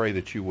tonight. We pray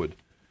that you would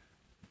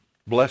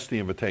bless the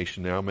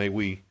invitation now. May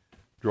we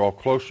draw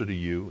closer to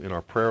you in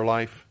our prayer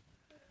life.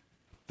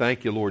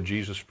 Thank you, Lord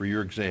Jesus, for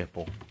your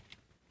example.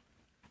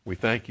 We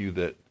thank you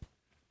that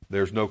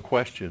there's no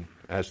question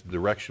as to the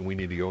direction we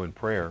need to go in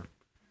prayer.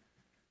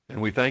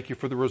 And we thank you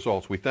for the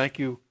results. We thank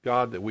you,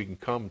 God, that we can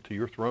come to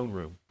your throne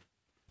room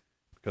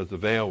because the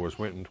veil was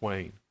rent in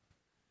twain.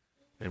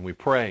 And we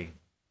pray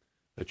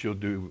that you'll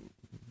do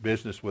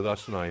business with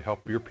us tonight.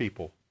 Help your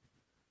people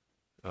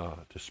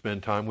to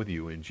spend time with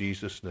you in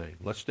Jesus' name.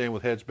 Let's stand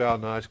with heads bowed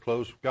and eyes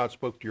closed. If God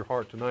spoke to your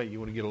heart tonight, you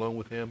want to get alone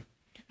with him?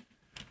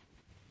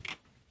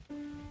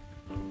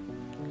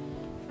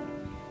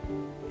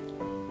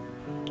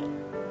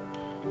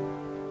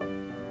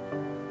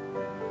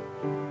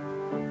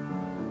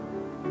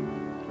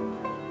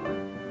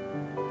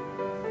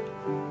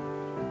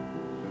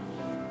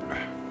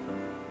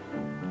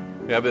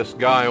 We have this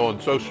guy on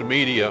social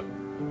media.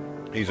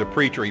 He's a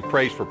preacher. He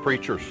prays for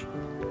preachers.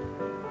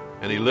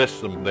 And he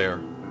lists them there.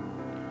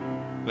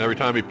 And every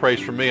time he prays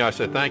for me, I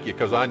say, thank you,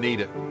 because I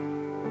need it.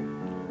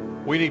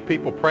 We need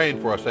people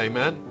praying for us,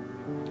 amen?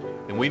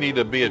 And we need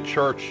to be a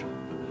church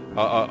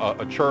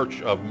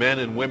of men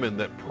and women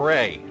that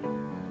pray.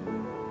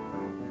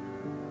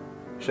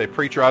 You say,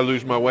 preacher, I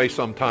lose my way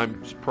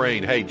sometimes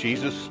praying. Hey,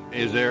 Jesus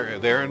is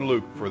there in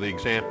Luke for the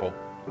example.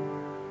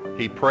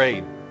 He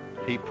prayed.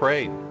 He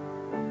prayed.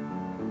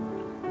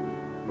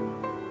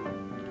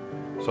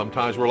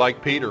 Sometimes we're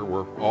like Peter.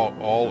 We're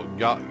all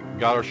got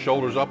our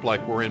shoulders up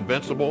like we're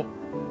invincible.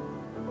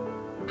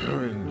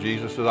 And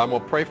Jesus said, I'm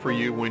going to pray for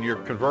you when you're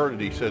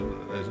converted. He said,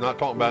 he's not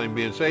talking about him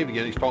being saved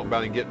again. He's talking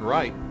about him getting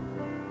right.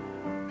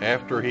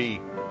 After he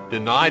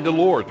denied the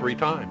Lord 3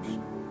 times.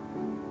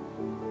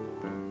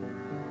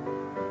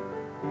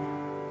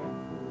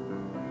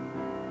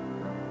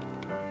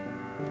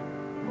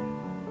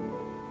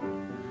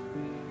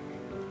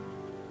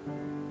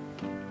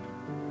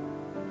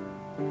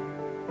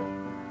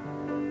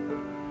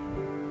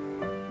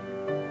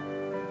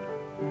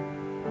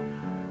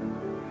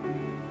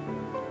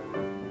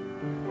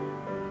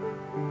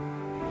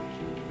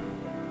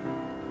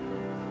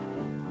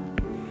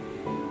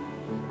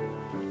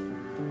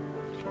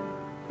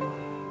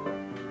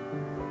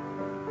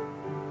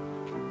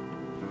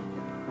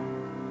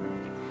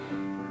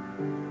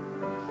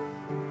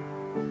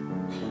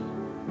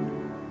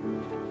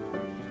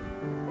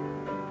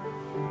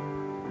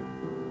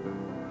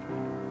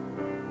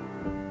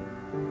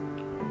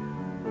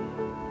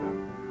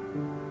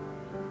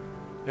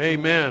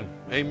 Amen.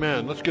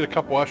 Amen. Let's get a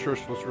couple ushers.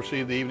 Let's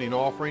receive the evening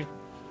offering.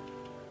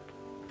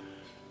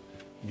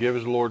 Give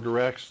as the Lord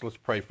directs. Let's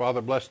pray.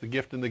 Father, bless the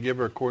gift and the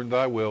giver according to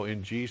thy will.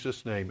 In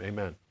Jesus' name,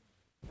 amen.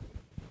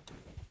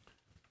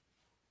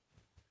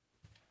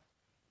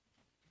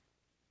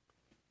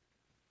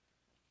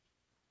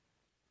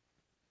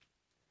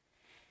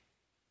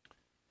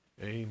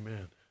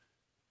 Amen.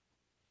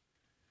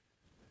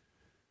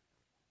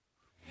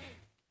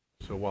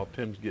 So while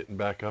Tim's getting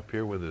back up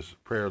here with his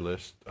prayer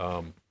list,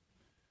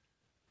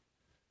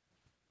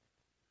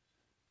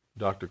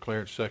 Dr.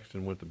 Clarence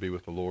Sexton went to be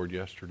with the Lord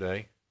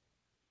yesterday.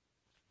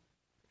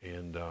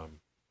 And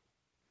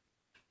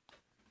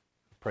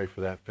pray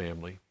for that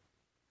family.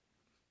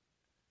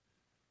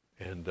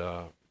 And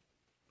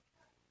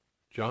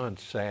John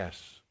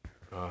Sass,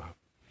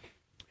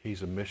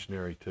 he's a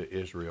missionary to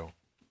Israel.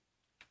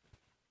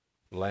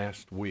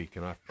 Last week,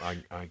 and I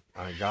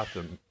got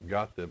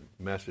the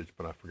message,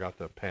 but I forgot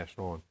to pass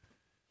it on.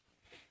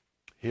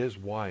 His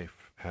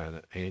wife had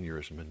an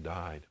aneurysm and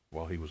died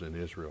while he was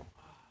in Israel.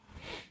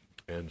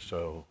 And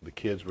so the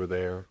kids were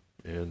there,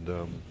 and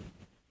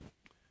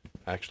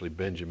actually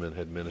Benjamin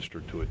had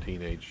ministered to a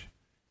teenage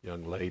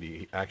young lady.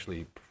 He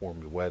actually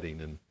performed the wedding,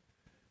 and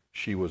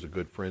she was a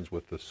good friends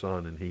with the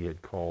son, and he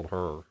had called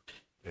her,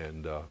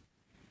 and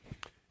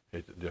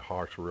the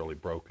hearts were really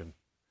broken.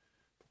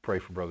 Pray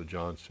for Brother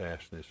John Sass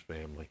and his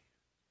family,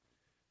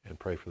 and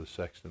pray for the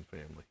Sexton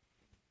family.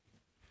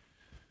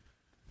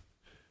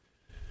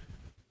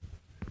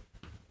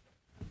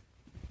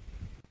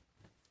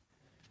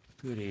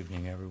 Good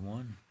evening,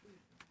 everyone.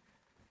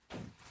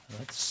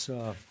 Let's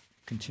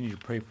continue to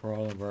pray for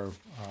all of our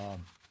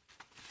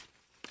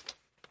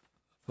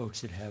folks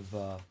that have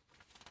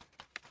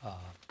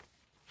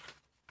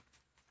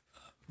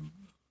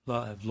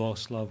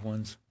lost loved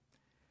ones.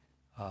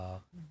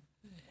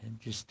 And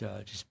just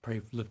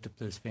pray, lift up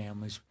those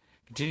families.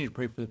 Continue to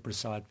pray for the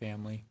Prasad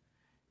family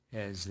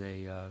as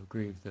they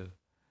grieve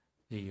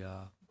the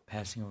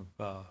passing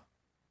of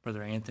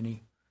Brother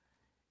Anthony.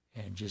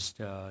 And just,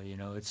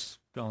 it's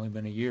only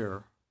been a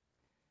year,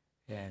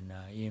 and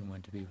Ian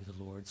went to be with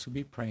the Lord. So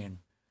be praying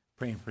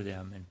for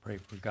them and pray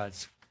for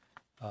God's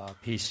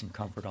peace and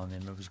comfort on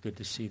them. It was good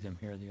to see them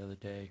here the other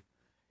day.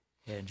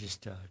 And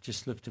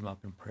just lift them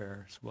up in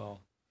prayer as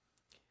well.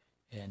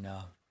 And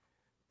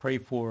pray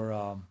for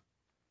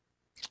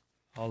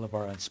all of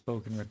our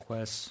unspoken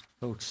requests,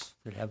 folks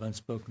that have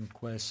unspoken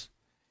requests.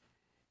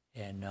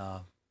 And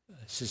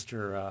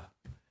Sister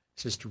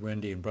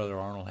Wendy and Brother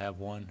Arnold have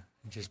one.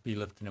 And just be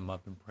lifting them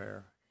up in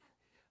prayer,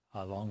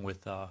 along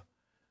with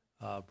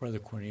Brother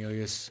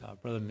Cornelius,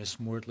 Brother Miss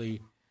Mortley,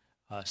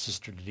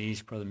 Sister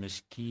Denise, Brother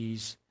Miss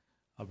Keys,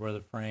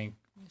 Brother Frank,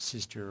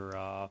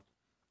 Sister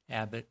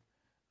Abbott,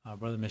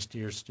 Brother Miss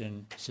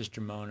Dearston,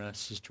 Sister Mona,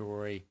 Sister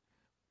Ori,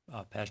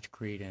 Pastor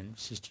Creed, and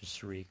Sister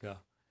Sarika.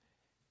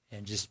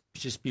 And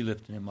just be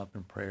lifting them up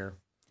in prayer,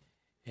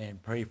 and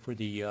pray for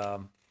the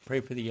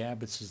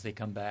Abbotts as they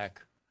come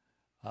back,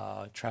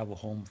 travel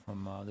home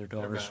from their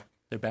daughters.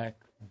 They're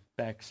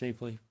back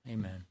safely.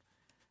 Amen.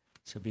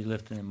 So be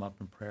lifting them up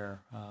in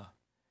prayer.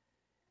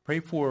 Pray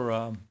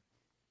for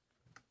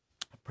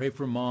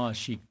Ma as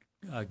she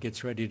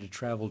gets ready to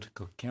travel to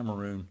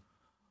Cameroon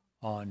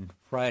on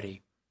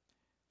Friday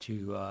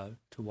to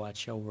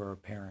watch over her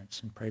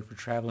parents, and pray for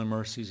traveling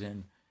mercies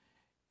and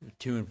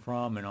to and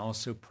from, and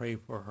also pray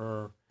for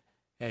her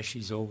as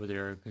she's over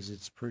there, because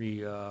it's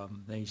pretty.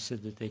 They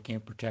said that they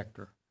can't protect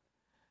her,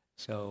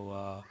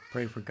 so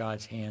pray for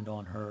God's hand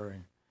on her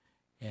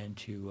and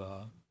to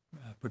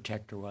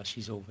protect her while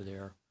she's over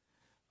there,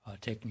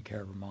 taking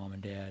care of her mom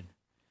and dad.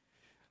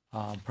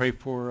 Pray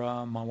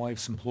for my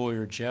wife's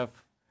employer,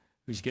 Jeff,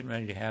 who's getting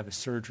ready to have a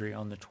surgery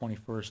on the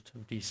 21st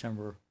of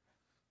December,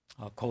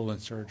 colon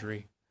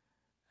surgery,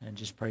 and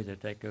just pray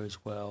that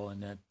goes well,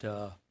 and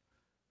that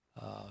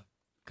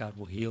God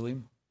will heal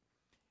him,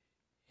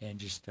 and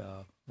just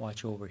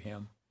watch over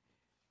him.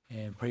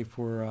 And pray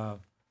for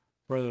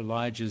Brother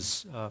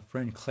Elijah's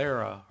friend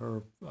Clara,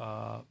 her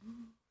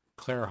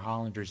Clara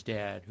Hollander's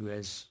dad, who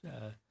has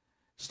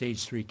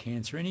stage 3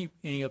 cancer. Any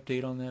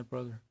update on that,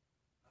 brother?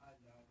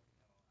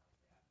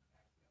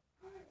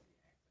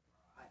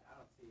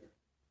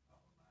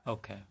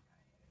 Okay.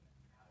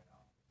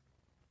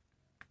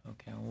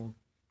 We'll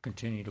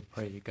continue to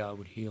pray that God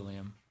would heal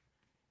him,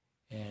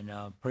 and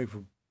pray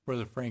for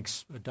Brother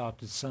Frank's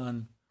adopted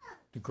son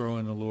to grow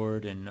in the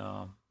Lord, and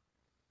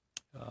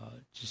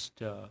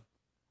just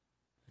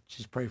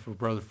pray for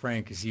Brother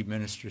Frank as he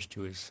ministers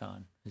to his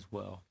son as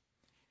well.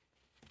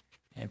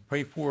 And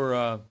pray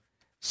for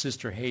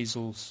Sister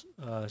Hazel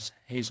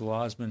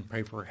Osmond.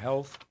 Pray for her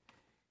health,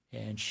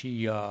 and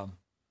she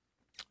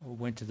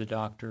went to the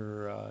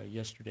doctor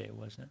yesterday,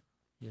 wasn't it?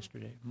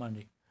 Yesterday,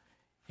 Monday,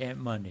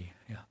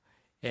 yeah.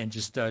 And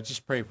just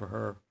pray for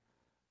her.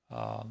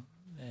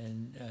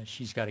 And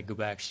she's got to go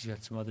back. She's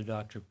got some other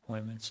doctor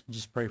appointments. And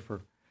just pray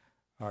for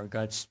our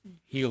God's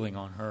healing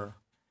on her,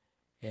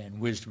 and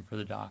wisdom for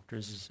the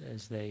doctors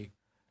as they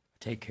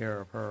take care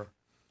of her.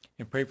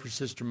 And pray for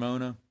Sister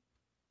Mona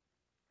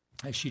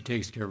as she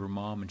takes care of her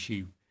mom, and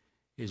she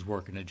is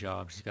working a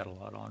job. She's got a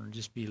lot on her.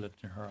 Just be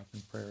lifting her up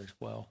in prayer as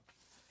well.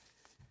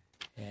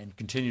 And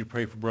continue to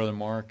pray for Brother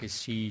Mark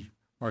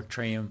Mark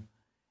Traham,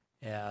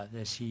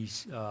 as he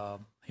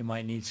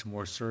might need some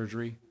more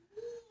surgery.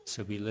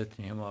 So be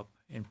lifting him up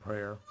in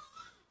prayer.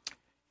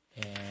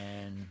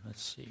 And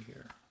let's see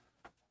here.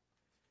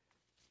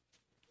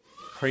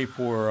 Pray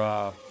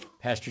for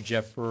Pastor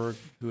Jeff Berg,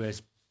 who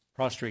has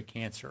prostate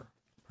cancer.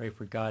 Pray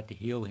for God to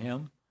heal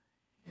him.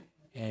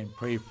 And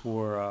pray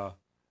for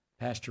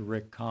Pastor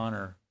Rick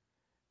Connor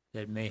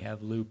that may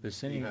have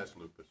lupus. He has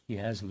lupus. He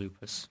has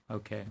lupus.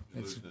 Okay.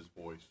 He's losing his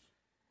voice.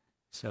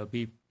 So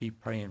be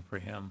praying for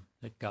him,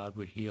 that God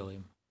would heal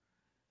him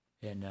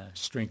and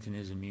strengthen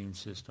his immune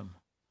system.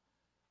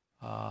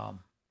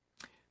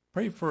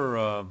 Pray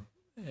for,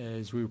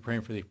 as we were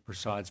praying for the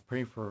Prasads,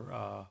 pray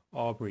for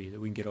Aubrey, that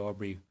we can get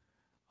Aubrey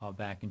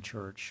back in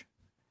church,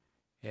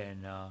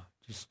 and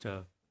just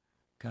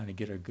kind of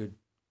get a good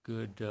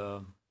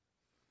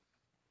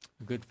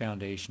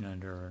foundation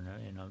under her,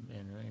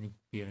 and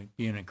be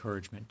an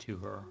encouragement to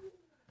her.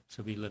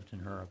 So be lifting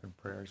her up in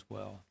prayer as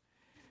well.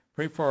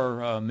 Pray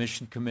for our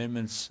mission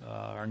commitments,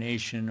 our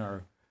nation,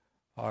 our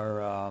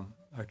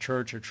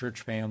church, our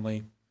church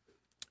family.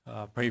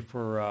 Pray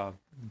for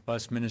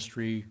bus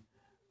ministry,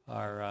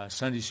 our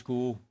Sunday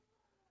school,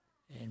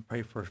 and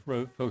pray for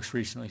folks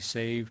recently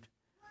saved.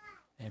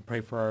 And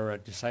pray for our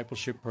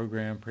discipleship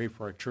program. Pray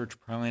for our church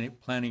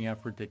planning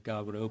effort, that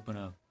God would open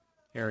an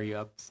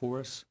area up for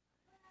us.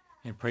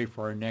 And pray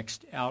for our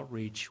next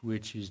outreach,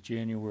 which is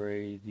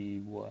January the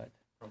what?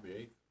 Probably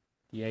 8th.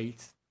 The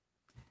 8th.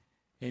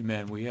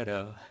 Amen. We had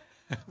a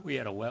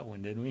wet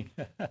one, didn't we?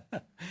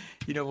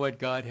 You know what?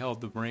 God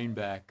held the rain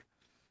back.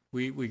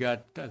 We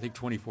got, I think,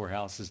 24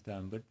 houses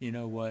done. But you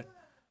know what?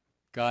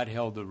 God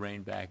held the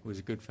rain back. It was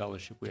a good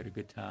fellowship. We had a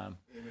good time.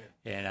 Amen.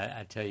 And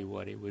I tell you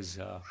what, it was.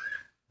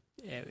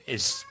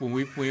 It's when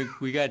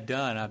we got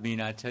done. I mean,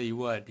 I tell you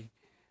what,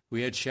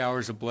 we had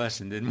showers of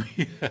blessing, didn't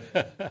we?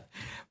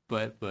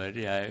 but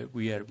yeah,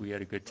 we had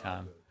a good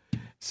time.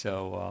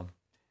 So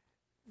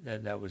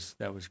that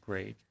was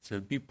great. So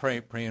be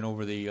praying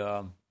over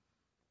the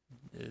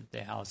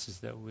houses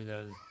that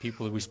the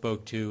people that we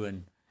spoke to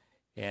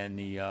and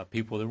the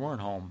people that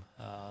weren't home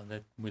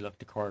that we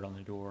left a card on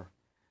the door.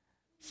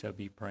 So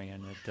be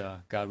praying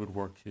that God would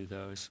work through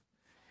those.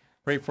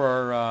 Pray for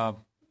our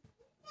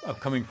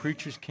upcoming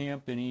preachers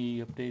camp.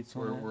 Any updates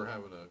on that?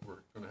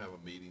 We're going to have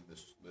a meeting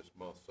this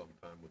month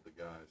sometime with the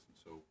guys, and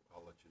so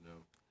I'll let you know.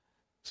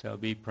 So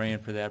be praying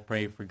for that.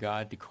 Pray for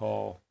God to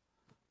call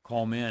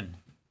men,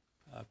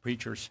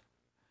 preachers,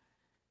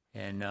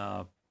 and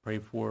pray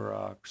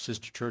for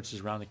sister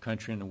churches around the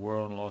country and the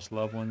world and lost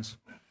loved ones,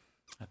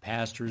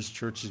 pastors,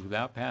 churches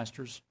without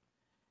pastors,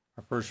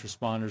 our first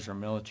responders, our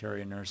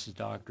military and nurses,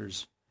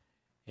 doctors,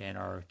 and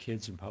our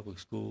kids in public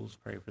schools.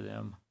 Pray for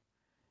them.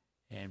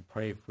 And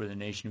pray for the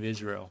nation of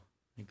Israel,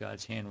 that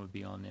God's hand would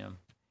be on them.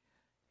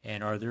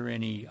 And are there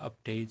any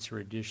updates or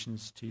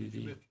additions to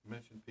You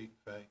mentioned Pete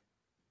and Faye.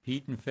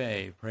 Pete and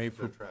Faye? Pray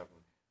They're for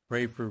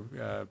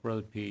traveling.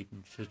 Brother Pete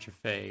and Sister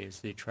Faye as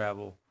they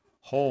travel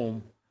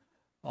home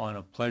on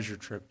a pleasure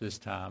trip this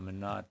time, and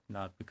not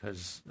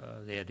because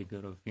they had to go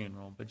to a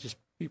funeral, but just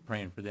be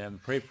praying for them.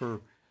 Pray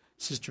for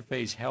Sister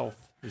Faye's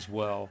health as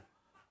well.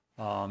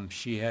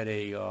 She had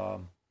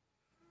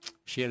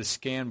a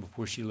scan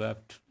before she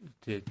left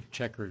to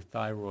check her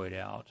thyroid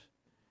out,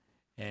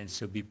 and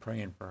so be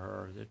praying for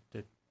her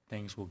that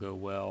things will go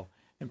well,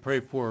 and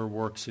pray for her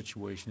work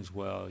situation as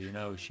well. You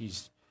know,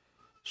 she's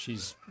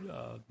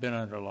been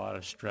under a lot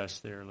of stress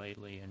there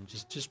lately, and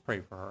just pray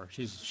for her.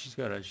 She's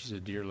a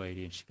dear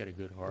lady, and she's got a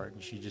good heart,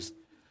 and she just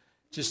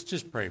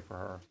pray for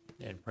her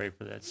and pray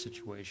for that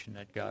situation,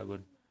 that God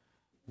would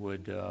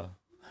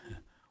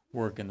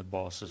work in the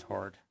boss's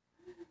heart.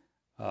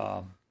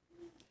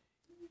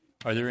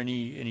 Are there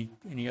any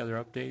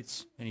other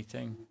updates?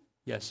 Anything?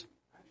 Yes.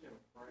 Actually, I'm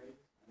afraid.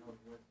 I know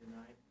it's Wednesday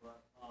night,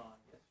 but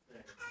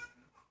yesterday,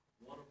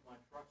 one of my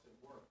trucks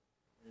at work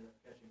ended up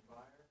catching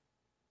fire.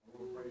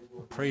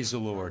 Praise the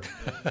Lord.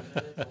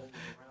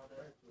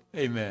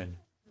 Amen.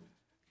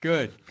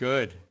 Good.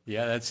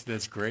 Yeah,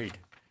 that's great.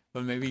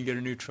 But maybe you can get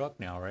a new truck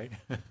now, right?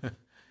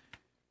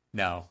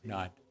 No,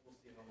 not.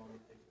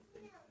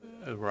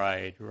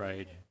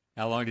 Right.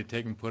 How long did it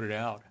take them to put it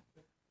out?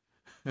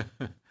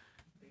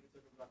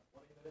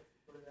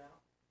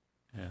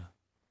 Yeah.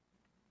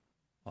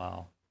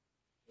 Wow.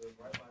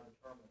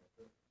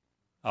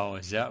 Oh,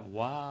 is that?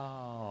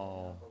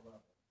 Wow.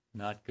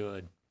 Not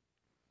good.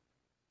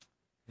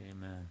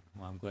 Amen.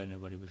 Well, I'm glad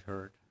nobody was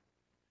hurt.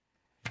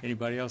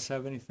 Anybody else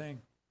have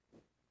anything?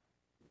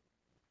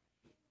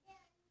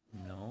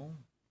 No?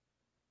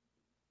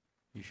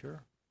 You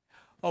sure?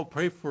 Oh,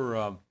 pray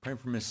for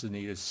Miss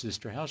Anita's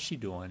sister. How's she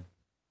doing?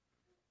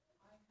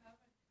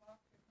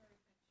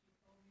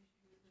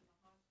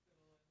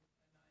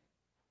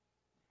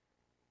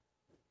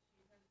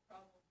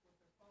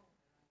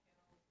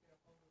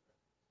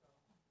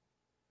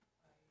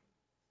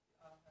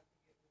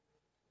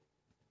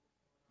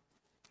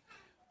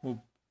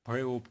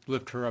 We'll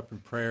lift her up in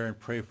prayer and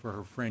pray for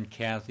her friend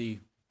Kathy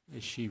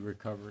as she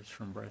recovers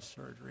from breast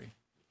surgery.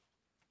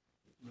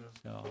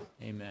 So,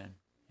 amen.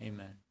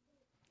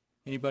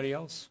 Anybody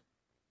else?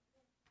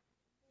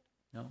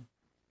 No? Would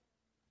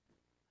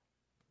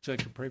you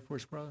like to pray for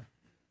us, brother?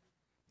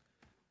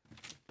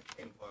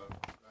 And Father,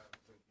 God,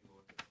 thank you,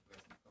 Lord, that the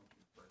blessing comes to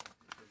your presence.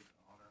 We praise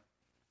and honor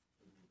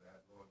to do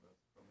that, Lord.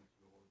 Let's come into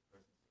your holy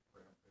presence to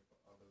pray and pray for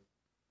others.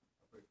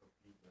 I pray for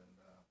people and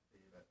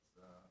pray that's,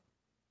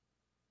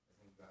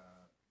 I think,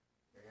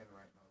 they're in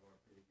right now, Lord.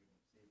 I pray to give them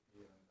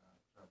safety and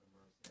travel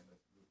mercy, and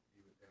let's be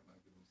with them and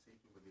give them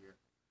safety over there.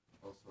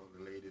 Also, the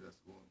lady that's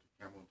going to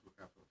Cameroon to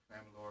look after her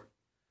family, Lord,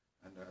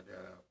 and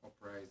they're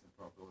uprising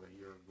probably over a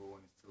year ago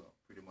and it's still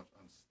pretty much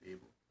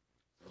unstable.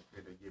 So I pray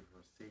to give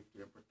her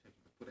safety and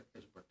protection, to put an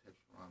edge of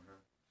protection around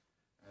her.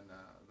 And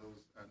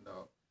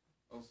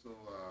also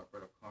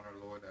Brother Connor,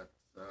 Lord,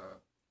 that's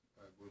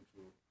going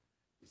through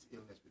this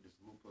illness with this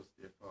lupus,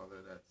 dear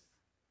Father, that's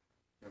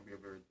can be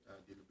a very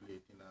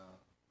debilitating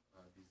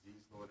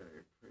disease, Lord. I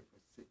pray for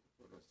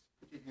us.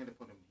 Put your hand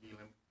upon him, heal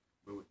him.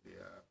 But with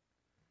the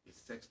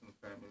Sexton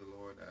family,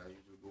 Lord, I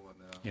usually go on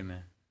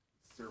Amen.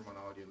 sermon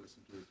audio,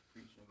 listen to his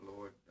preaching,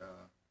 Lord.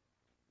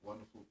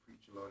 Wonderful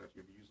preacher, Lord, that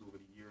you've used over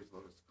the years,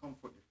 Lord. Let's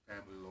comfort the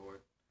family, Lord,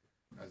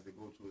 as they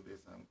go through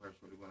this. I'm quite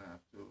sure they're going to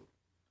have to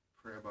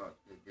pray about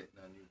getting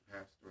a new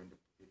pastor in the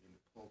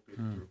pulpit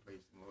to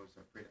replace him, Lord.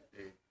 So I pray that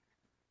they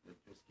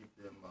just give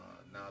them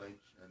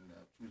knowledge and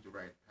choose the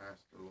right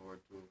pastor,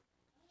 Lord, to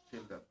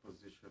fill that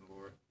position,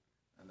 Lord.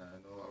 And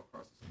I know all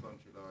across this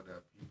country, Lord,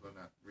 that people are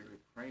not really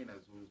praying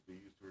as who's they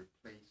used to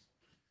replace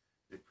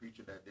the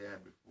preacher that they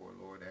had before,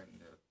 Lord, and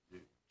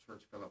the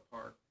church fell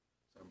apart.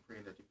 So I'm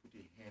praying that you put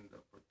your hand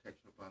of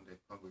protection upon the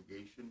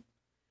congregation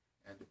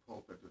and the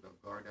pulpit, to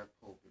guard that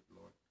pulpit,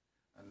 Lord.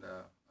 And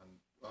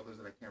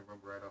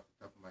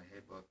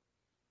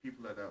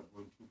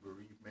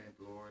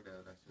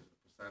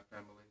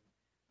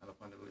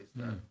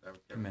that we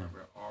can Amen.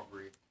 remember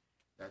Aubrey,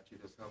 that you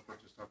just help her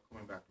to start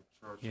coming back to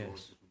church, Yes. Lord,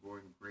 to grow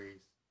in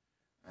grace.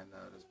 And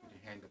just put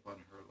your hand upon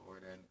her,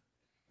 Lord, and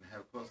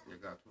help us, dear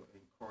God, to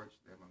encourage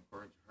them,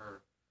 encourage her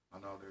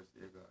and others,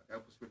 dear God.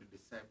 Help us with the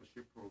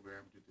discipleship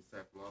program to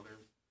disciple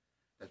others,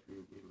 that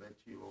we let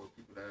you, Lord,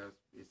 people that are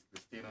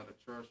basically staying out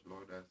of church,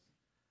 Lord.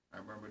 I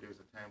remember there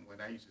was a time when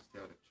I used to stay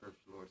out of church,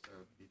 Lord, so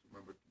I need to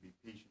remember to be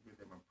patient with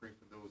them and pray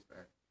for those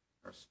that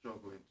are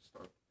struggling to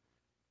start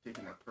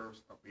taking that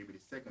first, or maybe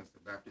the second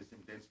step,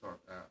 baptism, then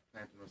start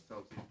planting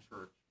ourselves in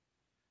church,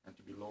 and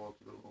to be loyal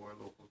to the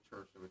local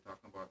church. So we're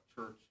talking about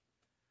church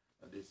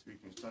this week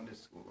in Sunday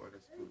school, Lord.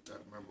 Let's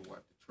remember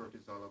what the church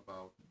is all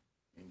about.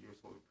 In your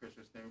holy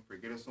precious name, we pray.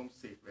 Get us home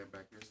safely and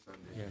back here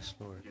Sunday. Yes,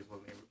 Lord. In your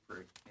holy name we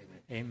pray.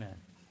 Amen.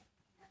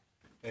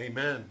 Amen.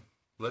 Amen.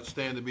 Let's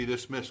stand to be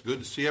dismissed. Good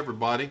to see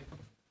everybody.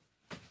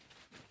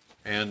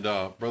 And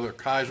Brother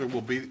Kaiser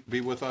will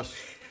be with us.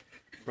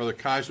 Brother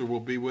Kaiser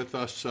will be with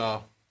us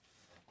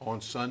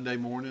on Sunday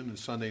morning and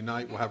Sunday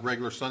night. We'll have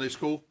regular Sunday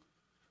school.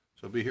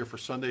 So be here for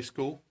Sunday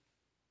school.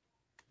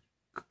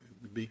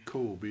 Be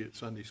cool. Be at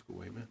Sunday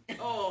school. Amen.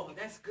 Oh,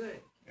 that's good.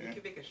 You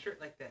can make a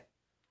shirt like that.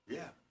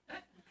 Yeah.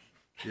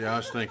 Yeah, I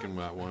was thinking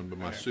about one, but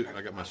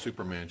I got my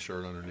Superman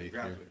shirt underneath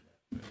here.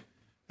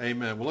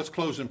 Amen. Well, let's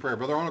close in prayer.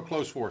 Brother Arnold,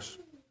 close for us.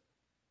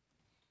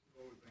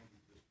 Lord, thank you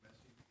for this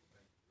message.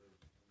 Thank you for those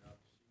coming out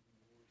this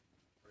evening, Lord. And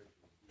we pray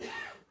for the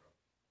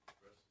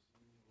rest this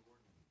evening, Lord,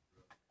 and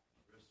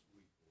the rest of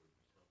the week, Lord.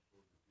 Just help us,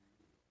 Lord, to do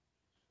your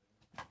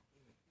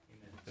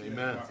will.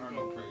 Amen.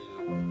 Arnold,